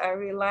have a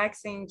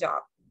relaxing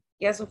job.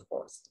 Yes, of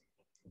course.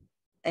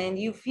 And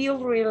you feel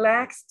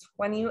relaxed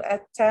when you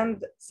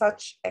attend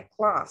such a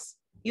class.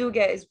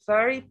 Yoga is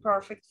very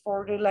perfect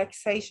for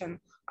relaxation.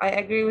 I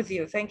agree with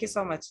you. Thank you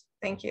so much.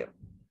 Thank you.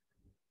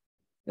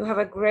 You have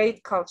a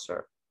great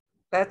culture.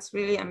 That's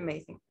really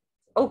amazing.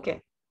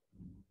 Okay.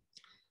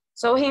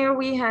 So here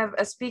we have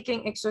a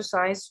speaking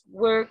exercise,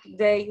 work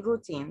day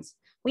routines.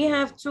 We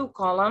have two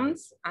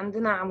columns,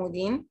 عندنا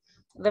عمودين.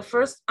 The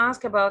first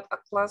ask about a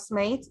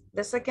classmate.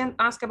 The second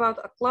ask about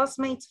a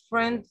classmate's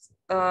friend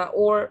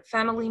or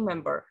family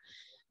member.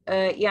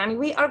 يعني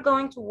we are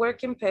going to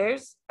work in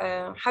pairs.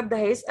 حد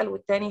هيسأل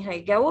والتاني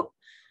هيجاوب.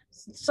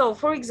 So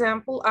for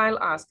example, I'll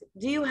ask,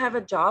 do you have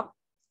a job?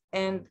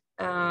 And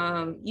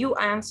you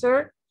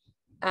answer,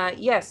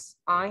 yes,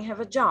 I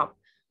have a job.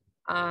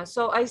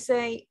 So I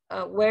say,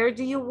 where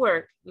do you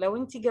work? لو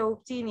انت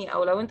جاوبتيني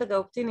أو لو انت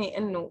جاوبتيني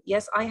إنه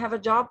yes I have a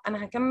job،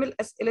 أنا هكمل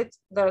أسئلة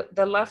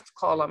the left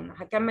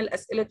column، هكمل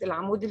أسئلة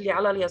العمود اللي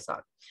على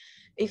اليسار.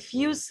 If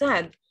you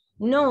said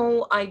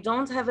no I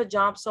don't have a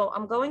job, so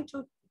I'm going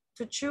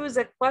to choose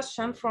a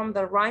question from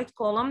the right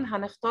column.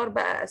 هنختار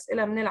بقى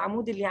أسئلة من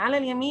العمود اللي على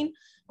اليمين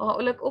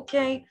وهقول لك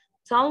okay,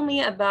 tell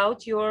me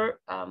about your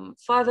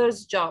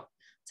father's job.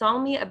 Tell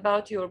me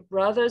about your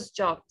brother's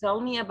job. Tell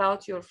me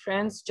about your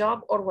friend's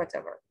job or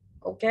whatever.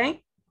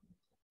 Okay?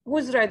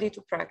 Who's ready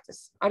to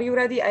practice? Are you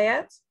ready,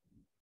 Ayat?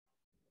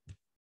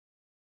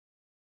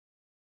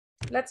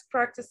 Let's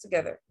practice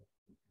together.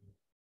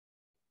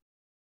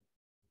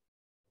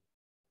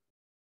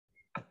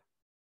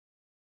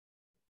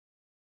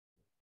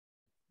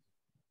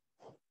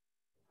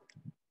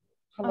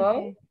 Hello?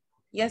 Okay.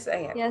 Yes,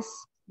 Ayat. Yes.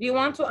 Do you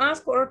want to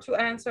ask or to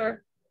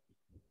answer?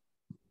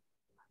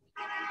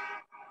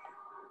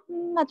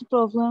 Not a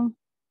problem.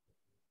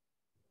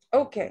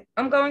 Okay,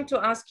 I'm going to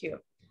ask you.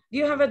 Do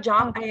you have a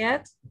job, Okay.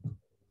 Ayat?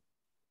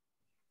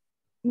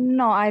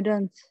 No, I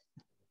don't.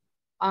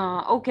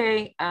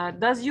 Okay,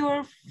 does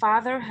your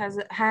father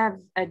have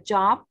a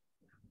job?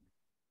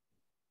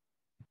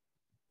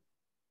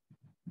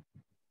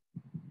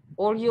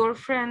 Or your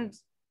friend?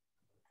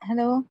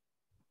 Hello?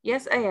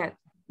 Yes, Ayat.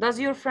 Does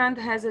your friend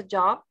has a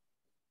job?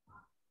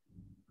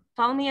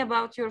 Tell me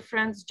about your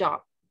friend's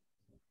job.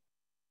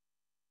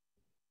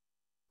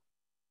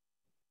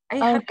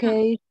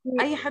 Okay.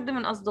 أي حد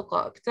من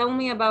أصدقائك. Tell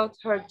me about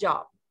her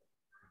job.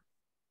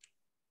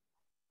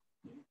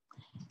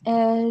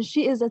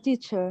 She is a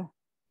teacher.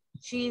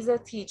 She's a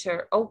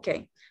teacher.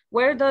 Okay.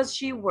 Where does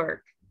she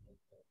work?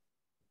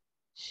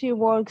 She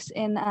works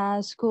in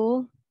a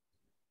school.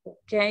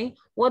 Okay,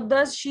 what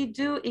does she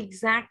do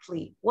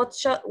exactly?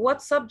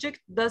 What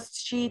subject does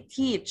she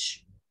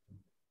teach?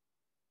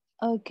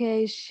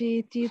 Okay,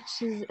 she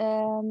teaches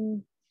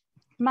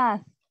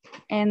math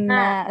in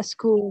Math. a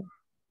school.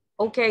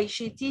 Okay,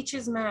 she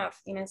teaches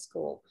math in a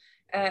school.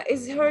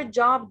 Is her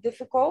job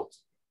difficult?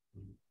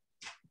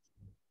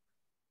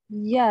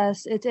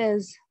 Yes, it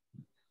is.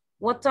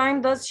 What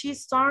time does she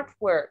start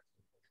work?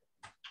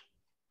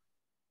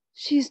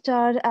 She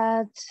starts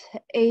at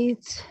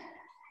 8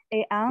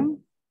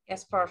 a.m.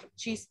 Yes, perfect.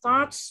 She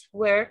starts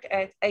work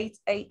at 8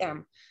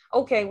 a.m.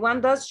 Okay,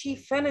 when does she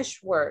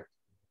finish work?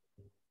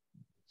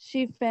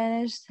 She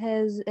finished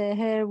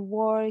her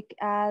work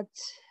at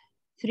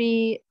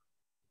 3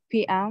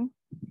 p.m.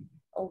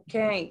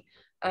 Okay,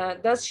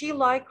 does she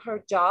like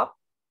her job?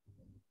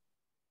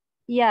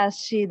 Yes,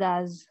 she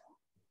does.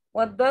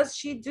 What does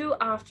she do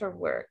after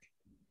work?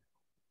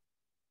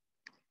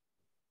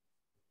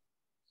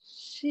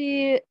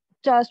 She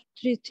just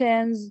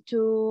returns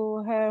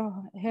to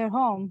her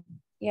home.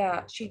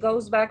 Yeah, she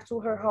goes back to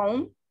her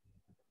home.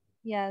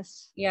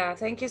 Yes. Yeah,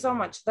 thank you so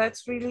much.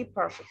 That's really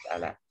perfect,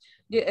 Ala.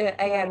 Yeah,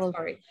 Ayat, well,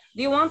 sorry.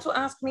 Do you want to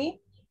ask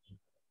me?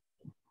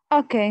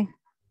 okay.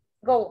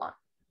 Go on.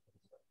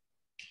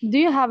 Do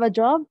you have a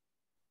job?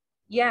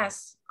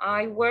 Yes,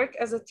 I work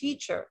as a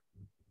teacher.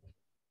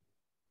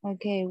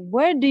 Okay.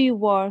 Where do you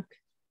work?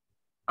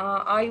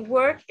 I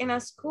work in a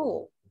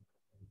school.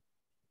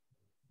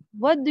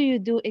 What do you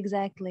do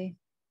exactly?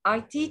 I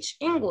teach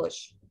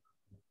English.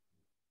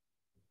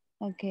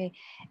 Okay.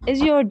 Is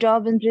your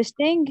job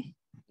interesting?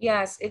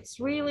 Yes, it's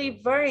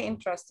really very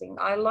interesting.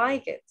 I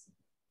like it.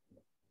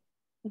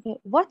 Okay.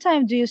 What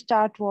time do you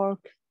start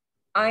work?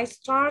 I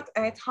start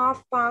at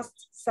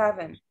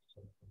 7:30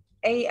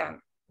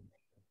 a.m.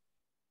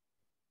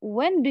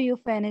 When do you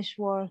finish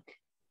work?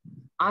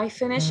 I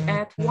finish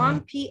at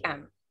 1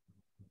 p.m.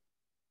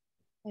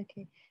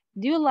 Okay.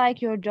 Do you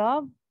like your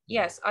job?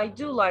 Yes, I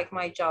do like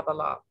my job a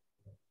lot.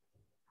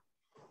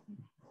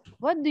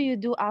 What do you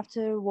do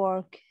after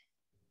work?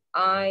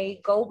 I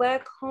go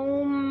back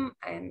home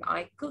and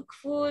I cook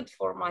food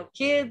for my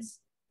kids.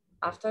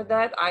 After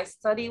that, I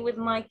study with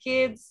my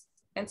kids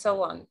and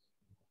so on.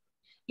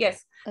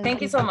 Yes,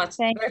 thank you Okay. so much.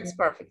 Thank That's you.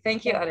 perfect.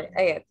 Thank you, Thank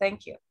Ayat. Thank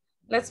you.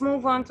 Let's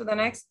move on to the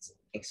next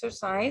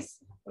exercise,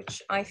 which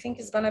I think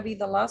is gonna be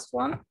the last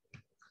one.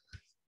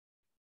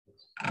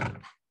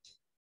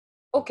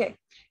 Okay,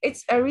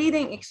 it's a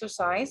reading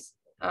exercise.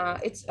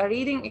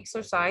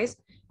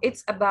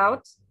 It's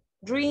about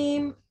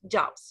dream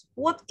jobs.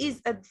 What is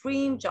a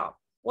dream job?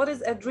 What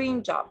is a dream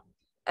job?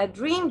 A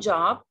dream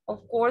job, of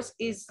course,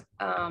 is,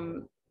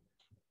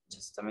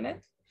 just a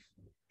minute.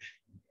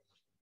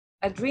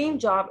 A dream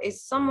job is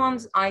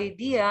someone's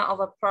idea of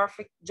a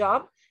perfect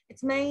job. It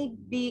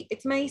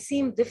may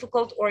seem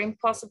difficult or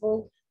impossible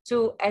to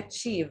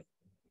achieve.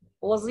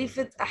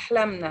 وظيفة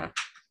أحلامنا.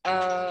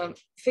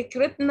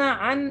 فكرتنا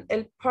عن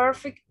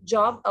البيرفكت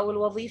جوب أو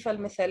الوظيفة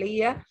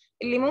المثالية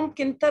اللي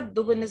ممكن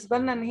تبدو بالنسبة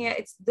لنا إن هي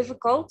it's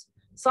difficult،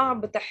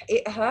 صعب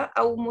تحقيقها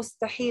أو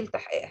مستحيل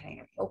تحقيقها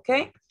يعني.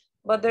 Okay,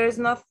 but there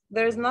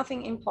is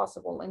nothing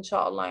impossible إن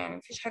شاء الله، يعني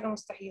مفيش حاجة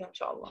مستحيلة إن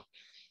شاء الله.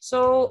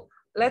 So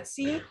let's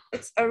see,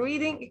 it's a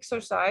reading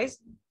exercise.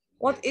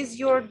 What is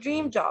your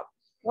dream job?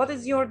 What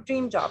is your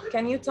dream job?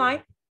 Can you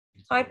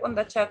type on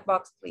the chat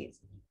box, please?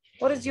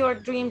 What is your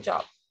dream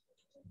job?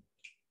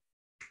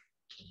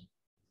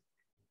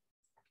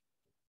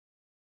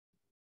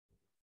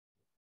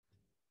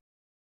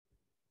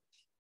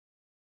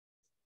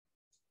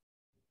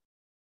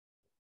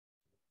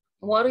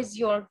 What is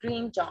your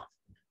dream job?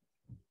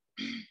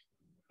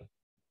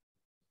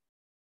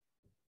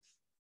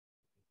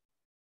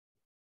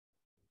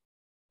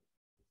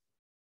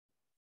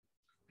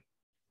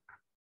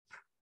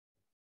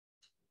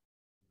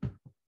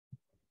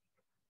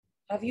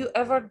 Have you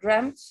ever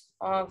dreamt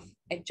of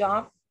a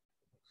job?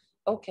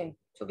 Okay,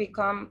 to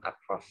become a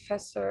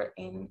professor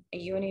in a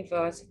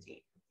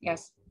university.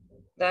 Yes,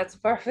 that's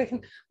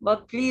perfect.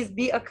 But please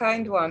be a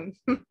kind one.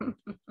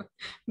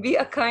 Be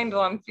a kind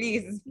one,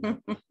 please.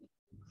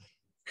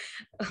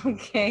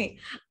 Okay,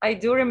 I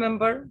do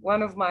remember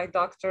one of my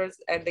doctors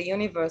at the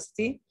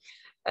university.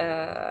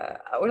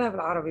 أقولها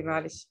بالعربي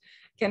معلش.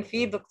 كان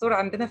في دكتور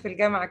عندنا في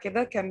الجامعة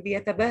كده كان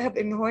بيتباهى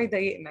بإن هو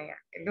يضايقنا،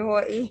 يعني اللي هو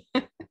إيه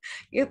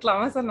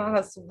يطلع مثلا على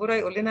السبورة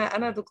يقول لنا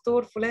أنا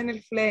دكتور فلان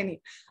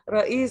الفلاني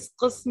رئيس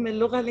قسم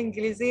اللغة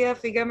الإنجليزية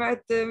في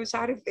جامعة مش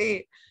عارف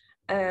إيه،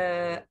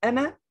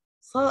 أنا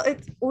ساقط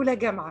أولى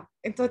جامعة،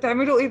 أنتوا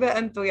هتعملوا إيه بقى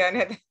أنتوا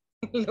يعني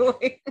اللي هو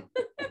إيه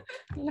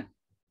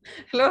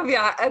اللي هو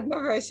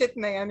بيعقدنا في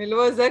عيشتنا، يعني اللي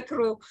هو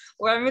ذاكروا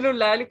واعملوا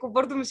اللي عليكم،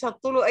 برضو مش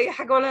هتطولوا اي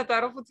حاجه ولا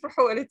هتعرفوا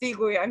تروحوا ولا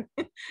تيجوا يعني.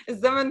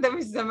 الزمن ده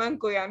مش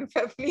زمانكم يعني،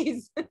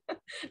 فبليز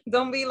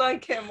don't be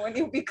like him when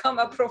you become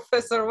a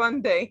professor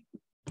one day.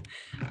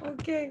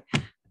 Okay,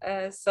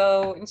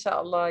 so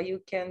inshallah you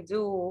can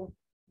do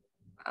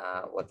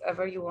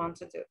whatever you want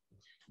to do.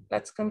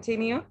 Let's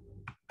continue.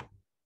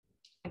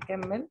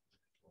 نكمل.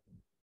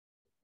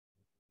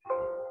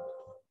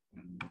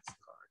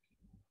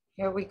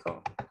 Here we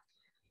go.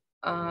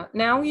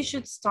 Now you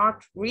should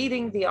start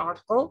reading the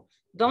article.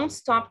 Don't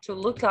stop to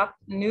look up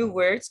new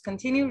words.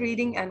 Continue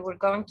reading and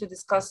we're going to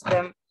discuss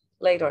them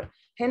later.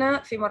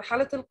 هنا في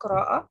مرحلة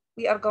القراءة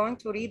we are going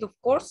to read of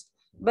course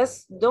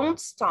بس don't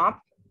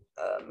stop.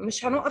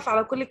 مش هنوقف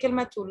على كل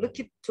كلمة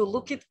to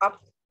look it up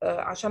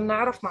عشان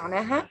نعرف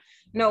معناها.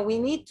 No, we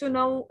need to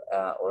know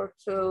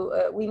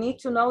we need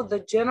to know the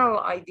general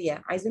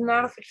idea. عايزين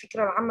نعرف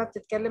الفكرة العامة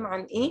بتتكلم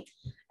عن إيه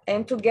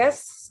and to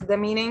guess the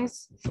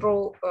meanings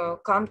through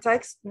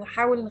context.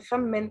 نحاول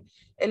نخمن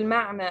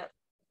المعنى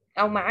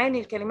أو معاني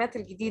الكلمات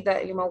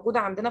الجديدة اللي موجودة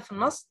عندنا في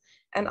النص.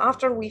 And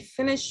after we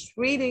finish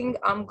reading,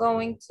 I'm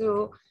going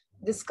to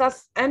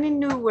discuss any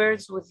new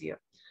words with you.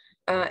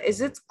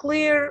 Is it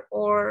clear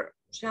or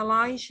shall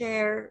I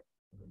share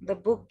the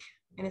book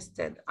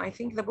instead? I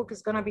think the book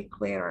is going to be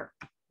clearer.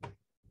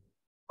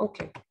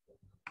 Okay.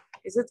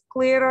 Is it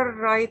clearer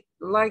right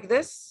like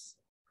this?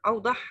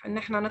 أوضح إن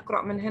إحنا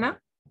نقرأ من هنا.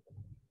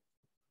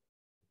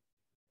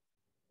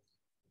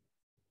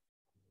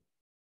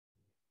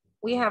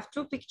 We have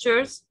two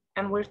pictures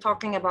and we're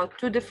talking about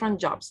two different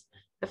jobs.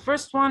 The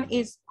first one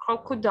is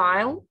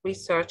crocodile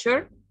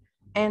researcher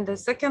and the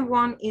second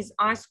one is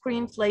ice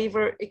cream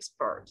flavor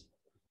expert.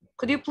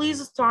 Could you please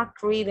start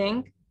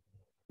reading?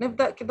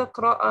 نبدأ كده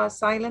قراءة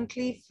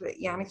silently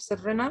يعني في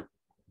سرنا.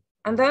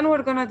 And then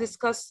we're gonna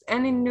discuss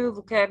any new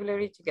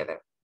vocabulary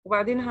together.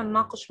 وبعدين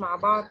هنناقش مع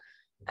بعض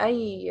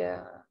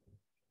أي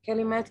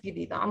كلمات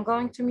جديدة. I'm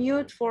going to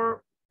mute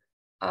for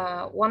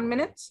 1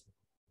 minute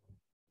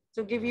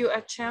to give you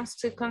a chance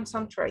to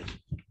concentrate.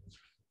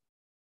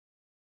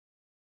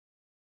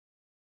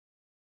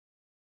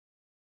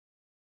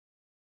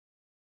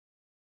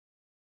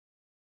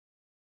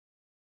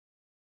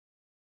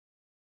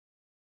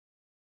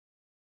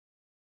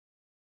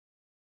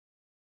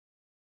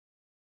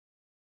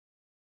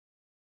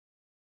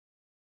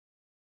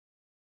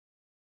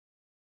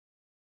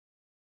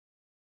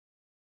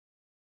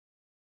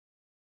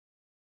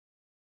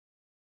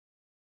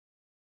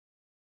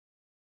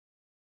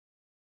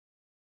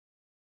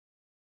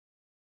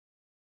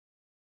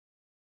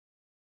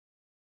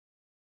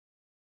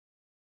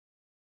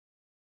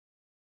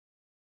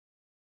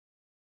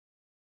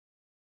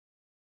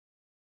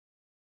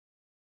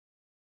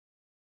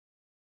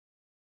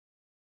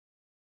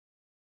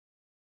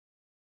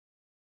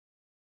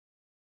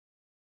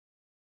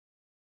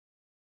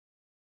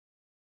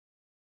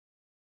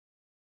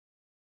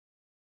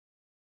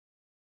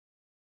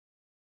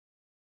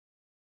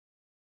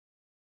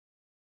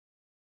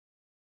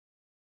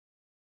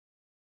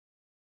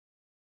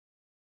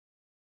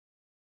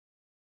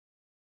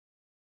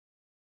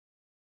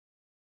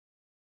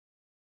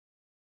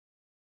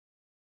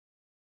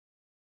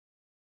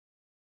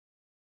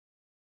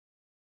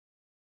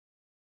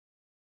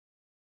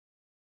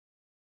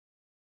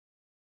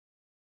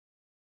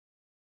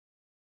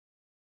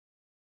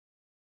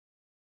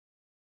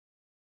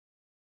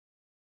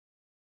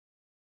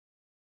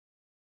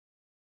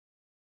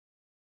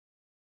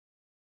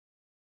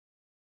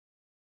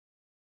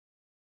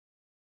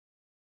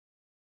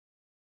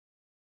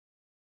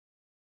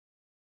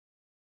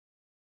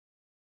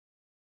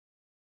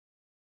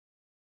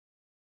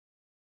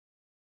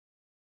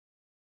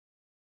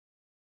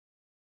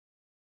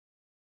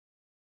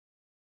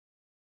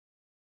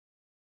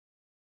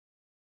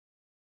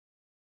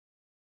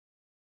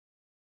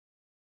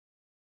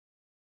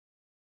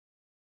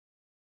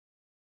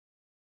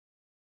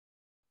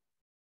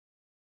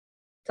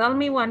 Tell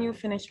me when you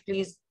finish,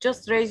 please.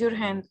 Just raise your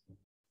hand.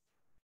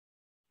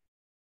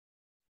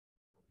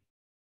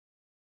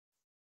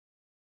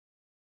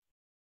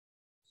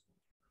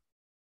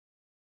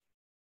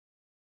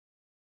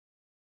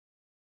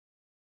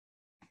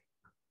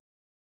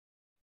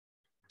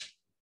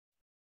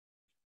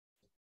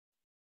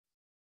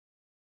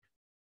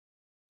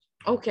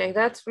 Okay,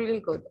 that's really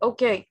good.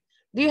 Okay,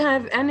 do you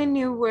have any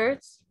new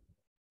words?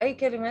 أي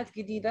كلمات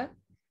جديدة?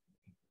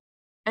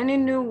 Any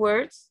new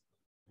words?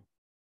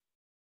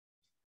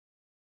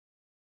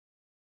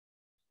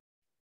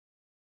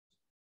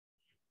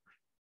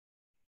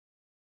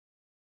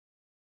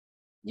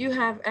 Do you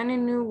have any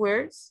new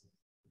words?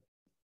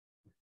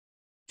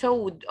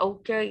 Toad,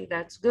 okay,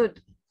 that's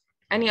good.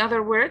 Any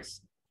other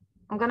words?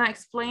 I'm gonna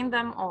explain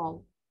them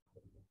all.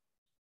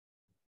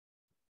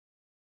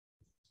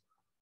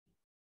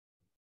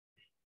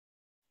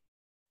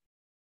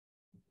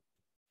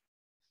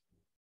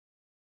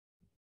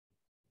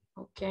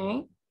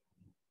 Okay.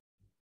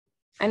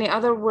 Any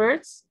other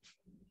words?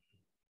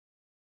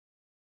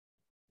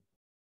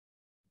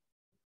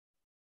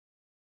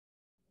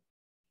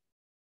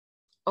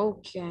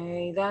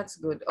 Okay, that's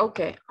good.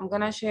 Okay, I'm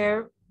gonna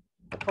share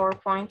the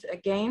PowerPoint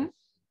again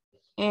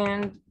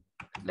and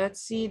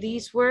let's see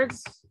these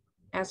words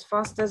as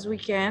fast as we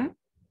can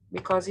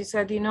because he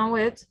said you know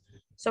it.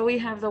 So we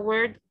have the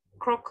word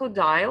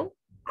crocodile,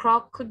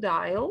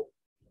 crocodile,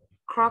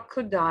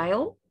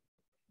 crocodile.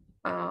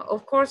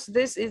 Of course,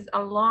 this is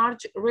a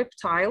large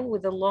reptile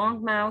with a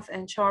long mouth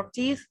and sharp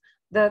teeth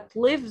that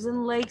lives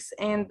in lakes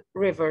and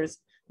rivers.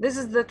 This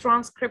is the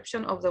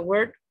transcription of the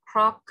word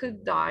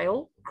crocodile.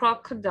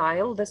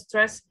 Crocodile, the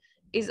stress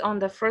is on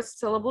the first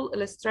syllable.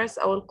 الستريس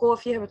أو القوة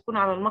فيها بتكون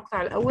على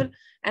المقطع الأول.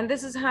 And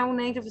this is how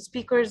native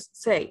speakers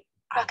say.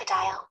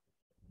 Crocodile.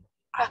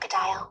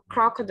 Crocodile.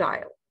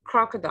 Crocodile.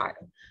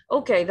 Crocodile.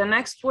 Okay, the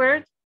next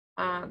word,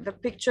 the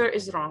picture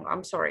is wrong.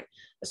 I'm sorry.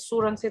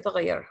 الصورة نسيت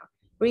أغيرها.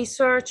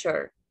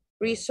 Researcher.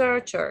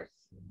 Researcher.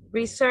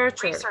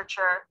 Researcher.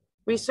 Researcher.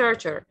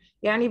 Researcher.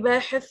 يعني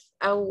باحث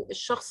أو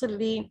الشخص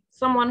اللي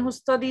someone who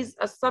studies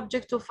a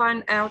subject to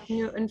find out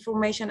new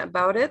information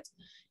about it.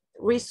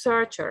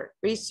 Researcher.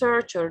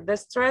 Researcher. The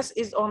stress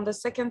is on the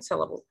second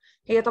syllable.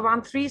 هي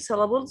طبعا 3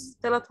 syllables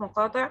 3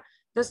 مقاطع.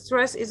 The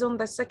stress is on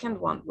the second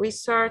one.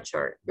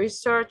 Researcher.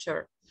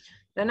 Researcher.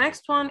 The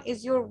next one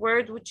is your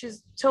word, which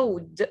is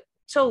toad.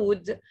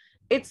 Toad.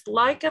 It's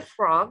like a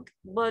frog,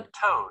 but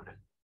Toad.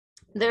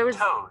 there is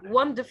Toad.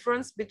 one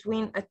difference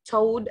between a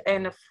toad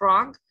and a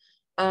frog.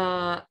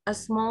 A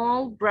small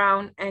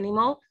brown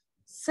animal,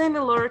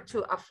 similar to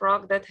a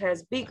frog that has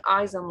big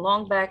eyes and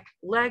long back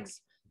legs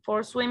for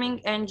swimming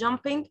and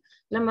jumping.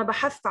 لما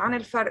بحثت عن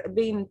الفرق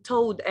بين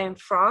toad and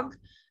frog,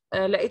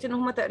 لقيت إن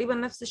هما تقريبا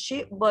نفس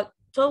الشيء, but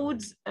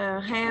toads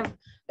have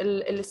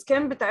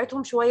السكن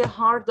بتاعتهم شوية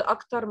hard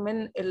أكتر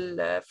من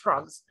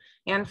الفروغز.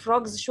 يعني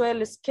frogs شوية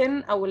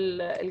السكن أو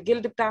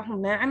الجلد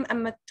بتاعهم ناعم,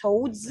 أما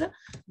toads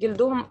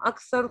جلدهم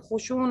أكثر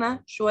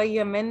خشونة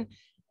شوية من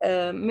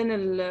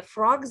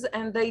الفروغز,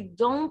 and they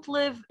don't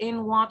live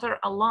in water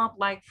a lot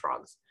like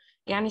frogs.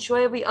 يعني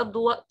شوية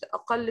بيقضوا وقت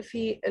أقل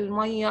في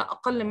المية,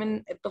 أقل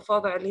من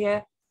الضفادع اللي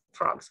هي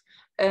frogs.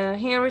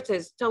 Here it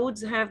is.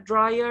 Toads have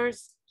drier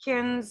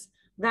skins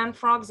than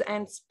frogs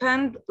and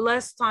spend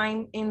less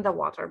time in the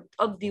water.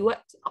 بتقضي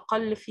وقت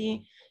أقل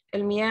في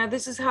المياه.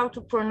 This is how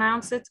to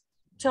pronounce it.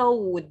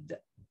 Toad.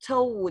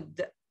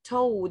 Toad.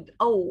 Toad.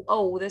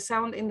 Oh. The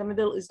sound in the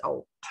middle is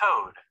O.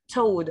 Toad.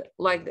 Toad,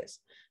 like this.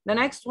 The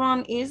next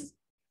one is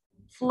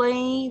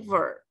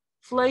flavor.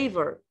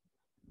 Flavor.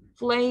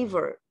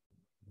 Flavor.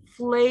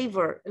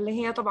 Flavor. اللي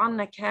هي طبعا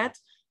نكهات.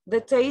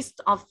 The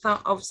taste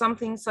of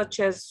something such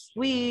as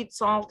sweet,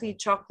 salty,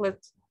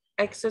 chocolate,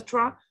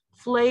 etc.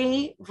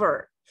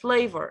 Flavor.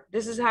 Flavor.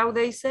 This is how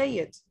they say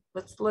it.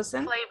 Let's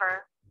listen. Flavor.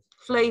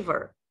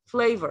 Flavor.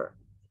 Flavor.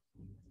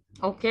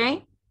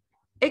 Okay.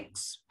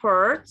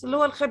 Expert. اللي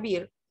هو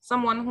الخبير.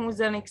 Someone who is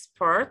an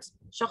expert.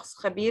 شخص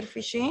خبير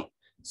في شيء.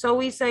 So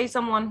we say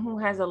someone who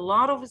has a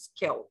lot of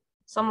skill.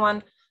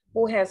 Someone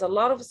who has a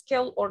lot of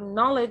skill or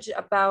knowledge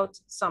about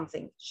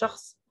something.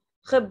 شخص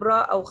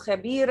خبرة أو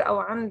خبير أو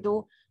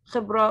عنده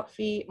خبرة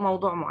في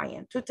موضوع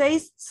معين. To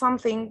taste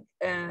something,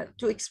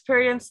 to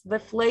experience the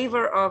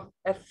flavor of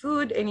a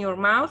food in your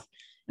mouth.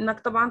 إنك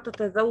طبعا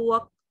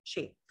تتذوق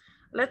شيء.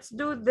 Let's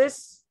do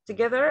this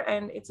together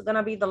and it's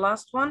gonna be the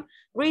last one.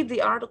 Read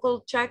the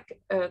article, check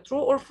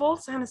true or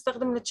false.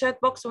 هنستخدم الchat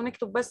box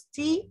ونكتب بس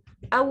T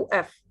أو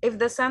F. If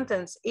the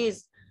sentence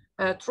is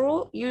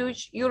true,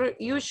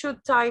 you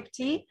should type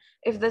T.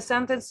 If the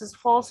sentence is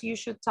false, you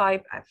should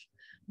type F.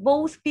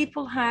 Both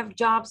people have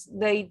jobs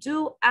they do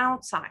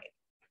outside.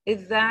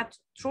 Is that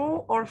true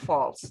or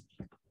false?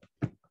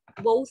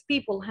 Both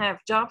people have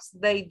jobs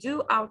they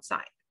do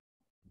outside.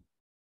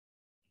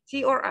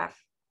 T or F?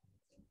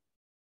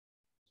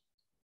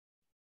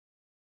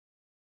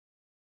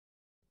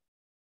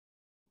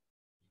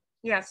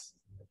 Yes.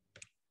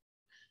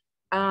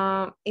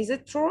 Is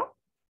it true?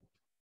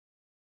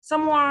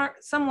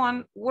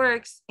 Someone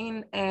works in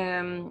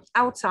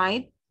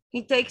outside.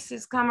 He takes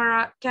his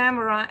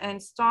camera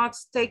and starts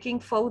taking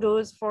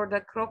photos for the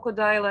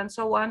crocodile and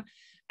so on.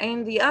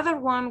 And the other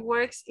one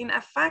works in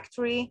a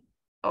factory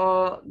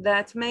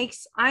that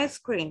makes ice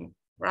cream,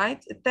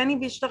 right? التاني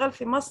بيشتغل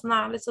في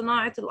مصنع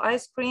لصناعة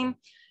الآيس كريم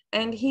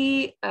and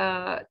he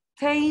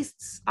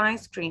tastes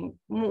ice cream.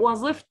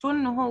 وظيفته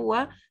إنه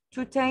هو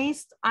to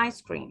taste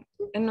ice cream.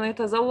 إنه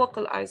يتذوق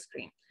الآيس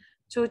كريم.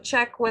 To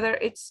check whether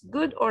it's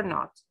good or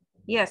not.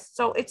 Yes,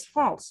 so it's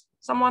false.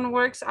 Someone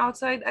works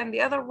outside and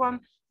the other one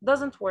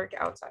doesn't work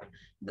outside.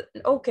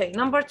 Okay,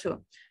 number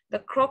 2. The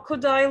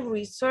crocodile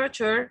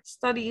researcher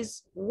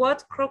studies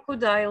what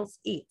crocodiles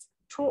eat.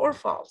 True or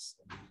false?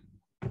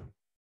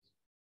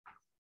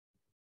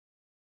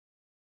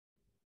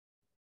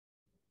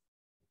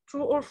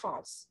 True or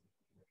false?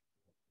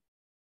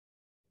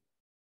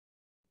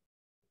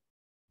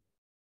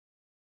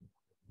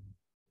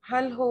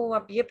 هل هو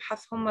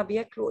بيبحث هم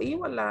بياكلوا ايه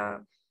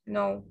ولا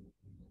no?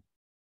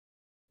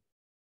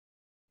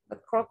 The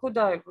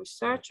crocodile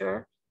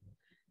researcher,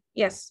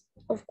 yes,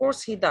 of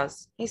course he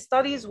does. He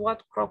studies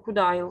what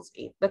crocodiles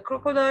eat. The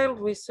crocodile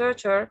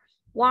researcher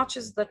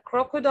watches the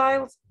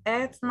crocodiles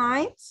at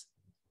night.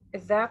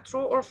 Is that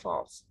true or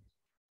false?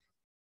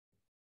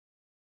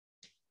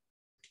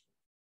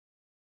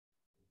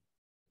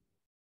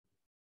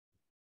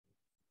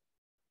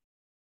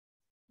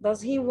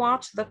 Does he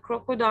watch the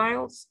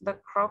crocodiles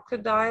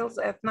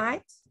at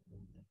night?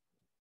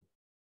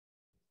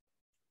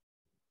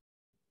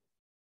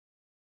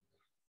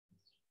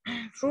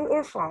 True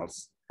or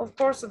false? Of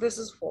course, this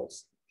is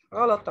false.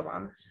 غلط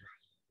طبعا.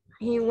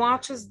 He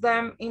watches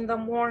them in the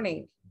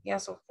morning.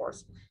 Yes, of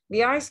course.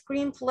 The ice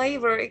cream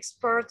flavor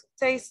expert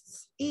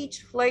tastes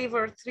each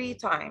flavor 3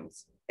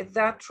 times. Is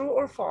that true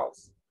or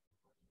false?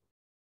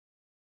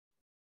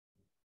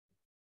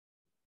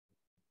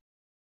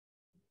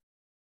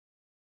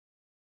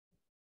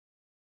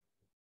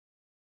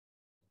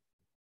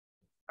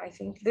 I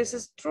think this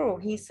is true.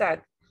 He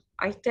said,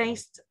 I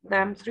taste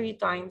them 3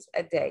 times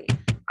a day.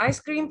 Ice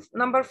cream,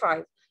 number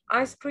 5.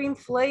 Ice cream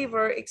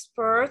flavor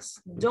experts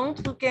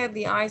don't look at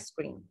the ice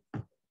cream.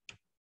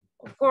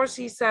 Of course,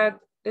 he said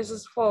this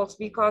is false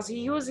because he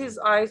used his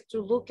eyes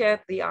to look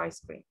at the ice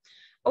cream.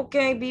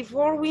 Okay,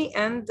 before we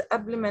end,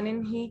 قبل ما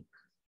ننهي,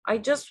 I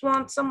just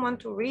want someone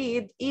to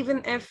read,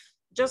 even if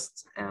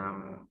just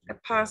a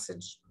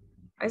passage.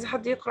 عايز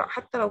حد يقرأ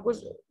حتى لو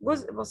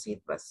جزء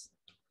بسيط بس.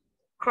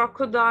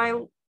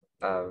 Crocodile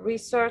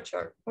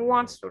researcher, who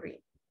wants to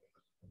read?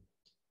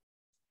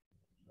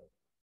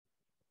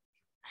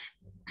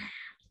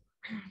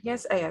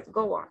 Yes, Ayat,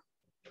 go on.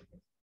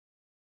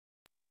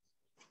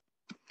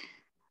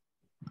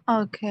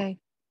 Okay.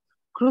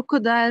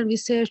 Crocodile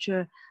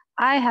researcher.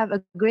 I have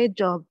a great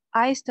job.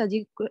 I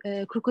study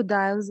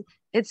crocodiles.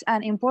 It's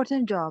an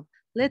important job.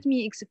 Let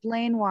me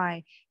explain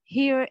why.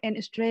 Here in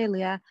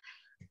Australia,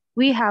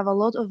 we have a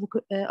lot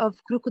of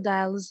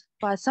crocodiles,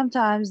 but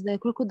sometimes the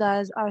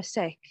crocodiles are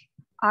sick.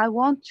 I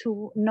want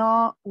to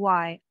know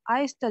why.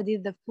 I study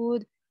the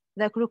food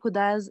the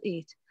crocodiles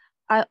eat.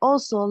 I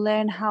also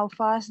learn how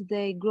fast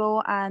they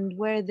grow and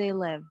where they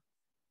live.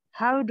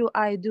 How do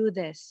I do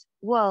this?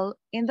 Well,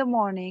 in the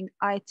morning,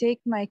 I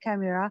take my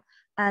camera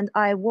and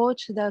I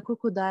watch the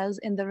crocodiles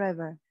in the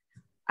river.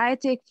 I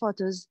take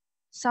photos.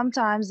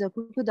 Sometimes the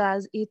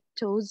crocodiles eat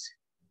toads.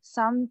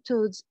 Some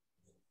toads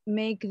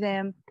make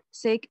them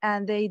sick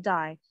and they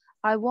die.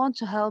 I want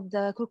to help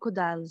the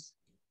crocodiles.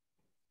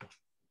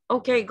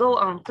 Okay, go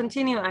on.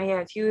 Continue,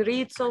 Ayat. You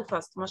read so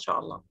fast,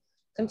 mashallah.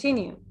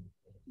 Continue.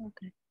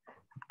 Okay.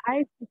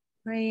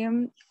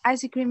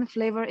 Ice cream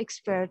flavor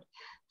expert.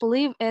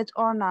 Believe it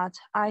or not,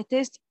 I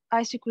taste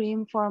ice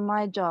cream for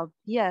my job.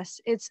 Yes,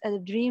 it's a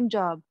dream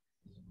job,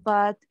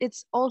 but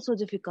it's also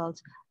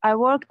difficult. I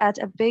work at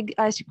a big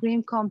ice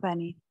cream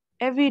company.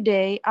 Every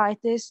day, I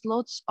taste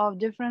lots of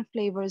different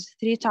flavors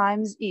 3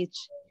 times each.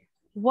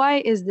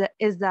 Why is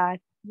that?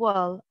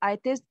 Well, I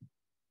taste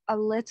a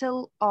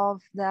little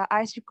of the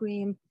ice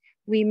cream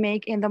we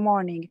make in the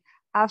morning,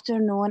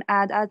 afternoon,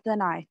 and at the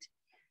night.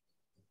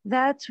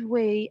 That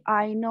way,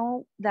 I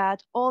know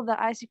that all the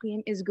ice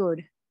cream is good.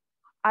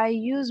 I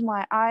use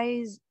my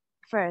eyes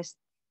first.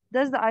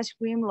 Does the ice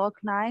cream look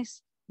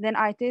nice? Then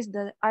I taste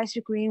the ice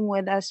cream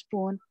with a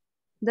spoon.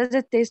 Does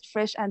it taste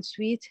fresh and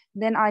sweet?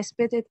 Then I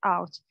spit it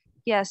out.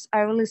 Yes, I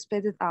really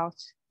spit it out.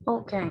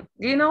 Okay.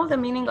 Do you know the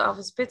meaning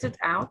of spit it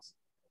out?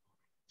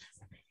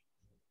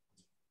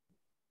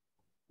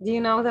 Do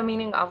you know the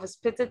meaning of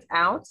spit it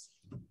out?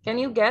 Can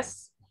you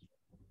guess?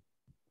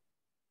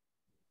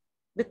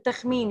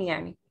 بالتخمين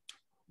يعني.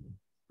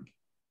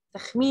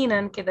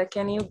 تخمينا كده,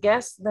 can you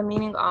guess the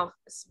meaning of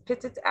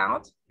spit it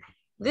out?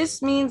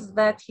 This means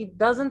that he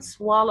doesn't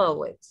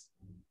swallow it.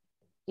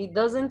 He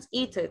doesn't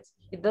eat it.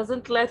 He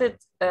doesn't let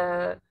it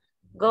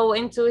go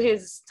into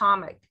his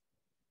stomach.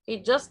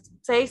 He just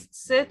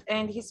tastes it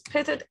and he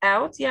spit it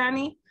out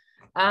يعني.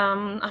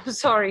 I'm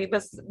sorry,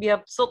 بس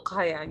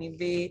بيبصقها يعني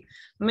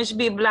مش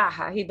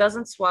بيبلعها. He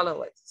doesn't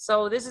swallow it.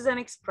 So this is an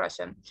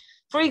expression.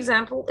 For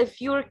example,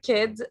 if your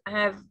kid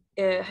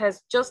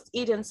has just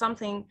eaten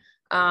something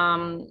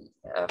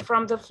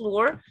from the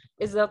floor,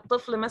 إذا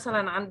الطفل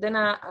مثلا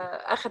عندنا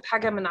أخذ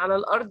حاجة من على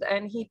الأرض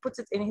and he puts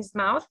it in his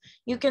mouth,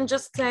 you can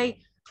just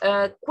say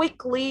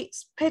quickly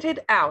spit it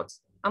out.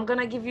 I'm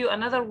gonna give you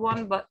another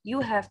one, but you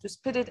have to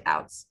spit it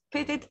out.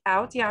 Spit it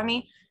out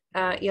يعني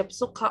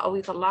يبصقها أو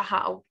يطلعها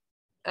أو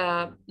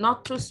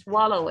not to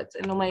swallow it,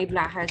 إنه ما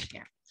يبلعهاش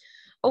يعني.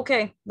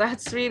 Okay,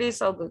 that's really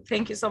so good.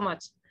 Thank you so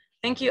much.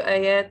 Thank you,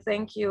 Ayat.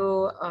 Thank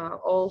you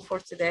all for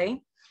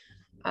today.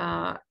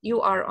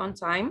 You are on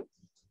time.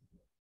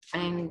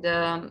 And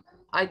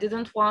I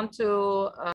didn't want to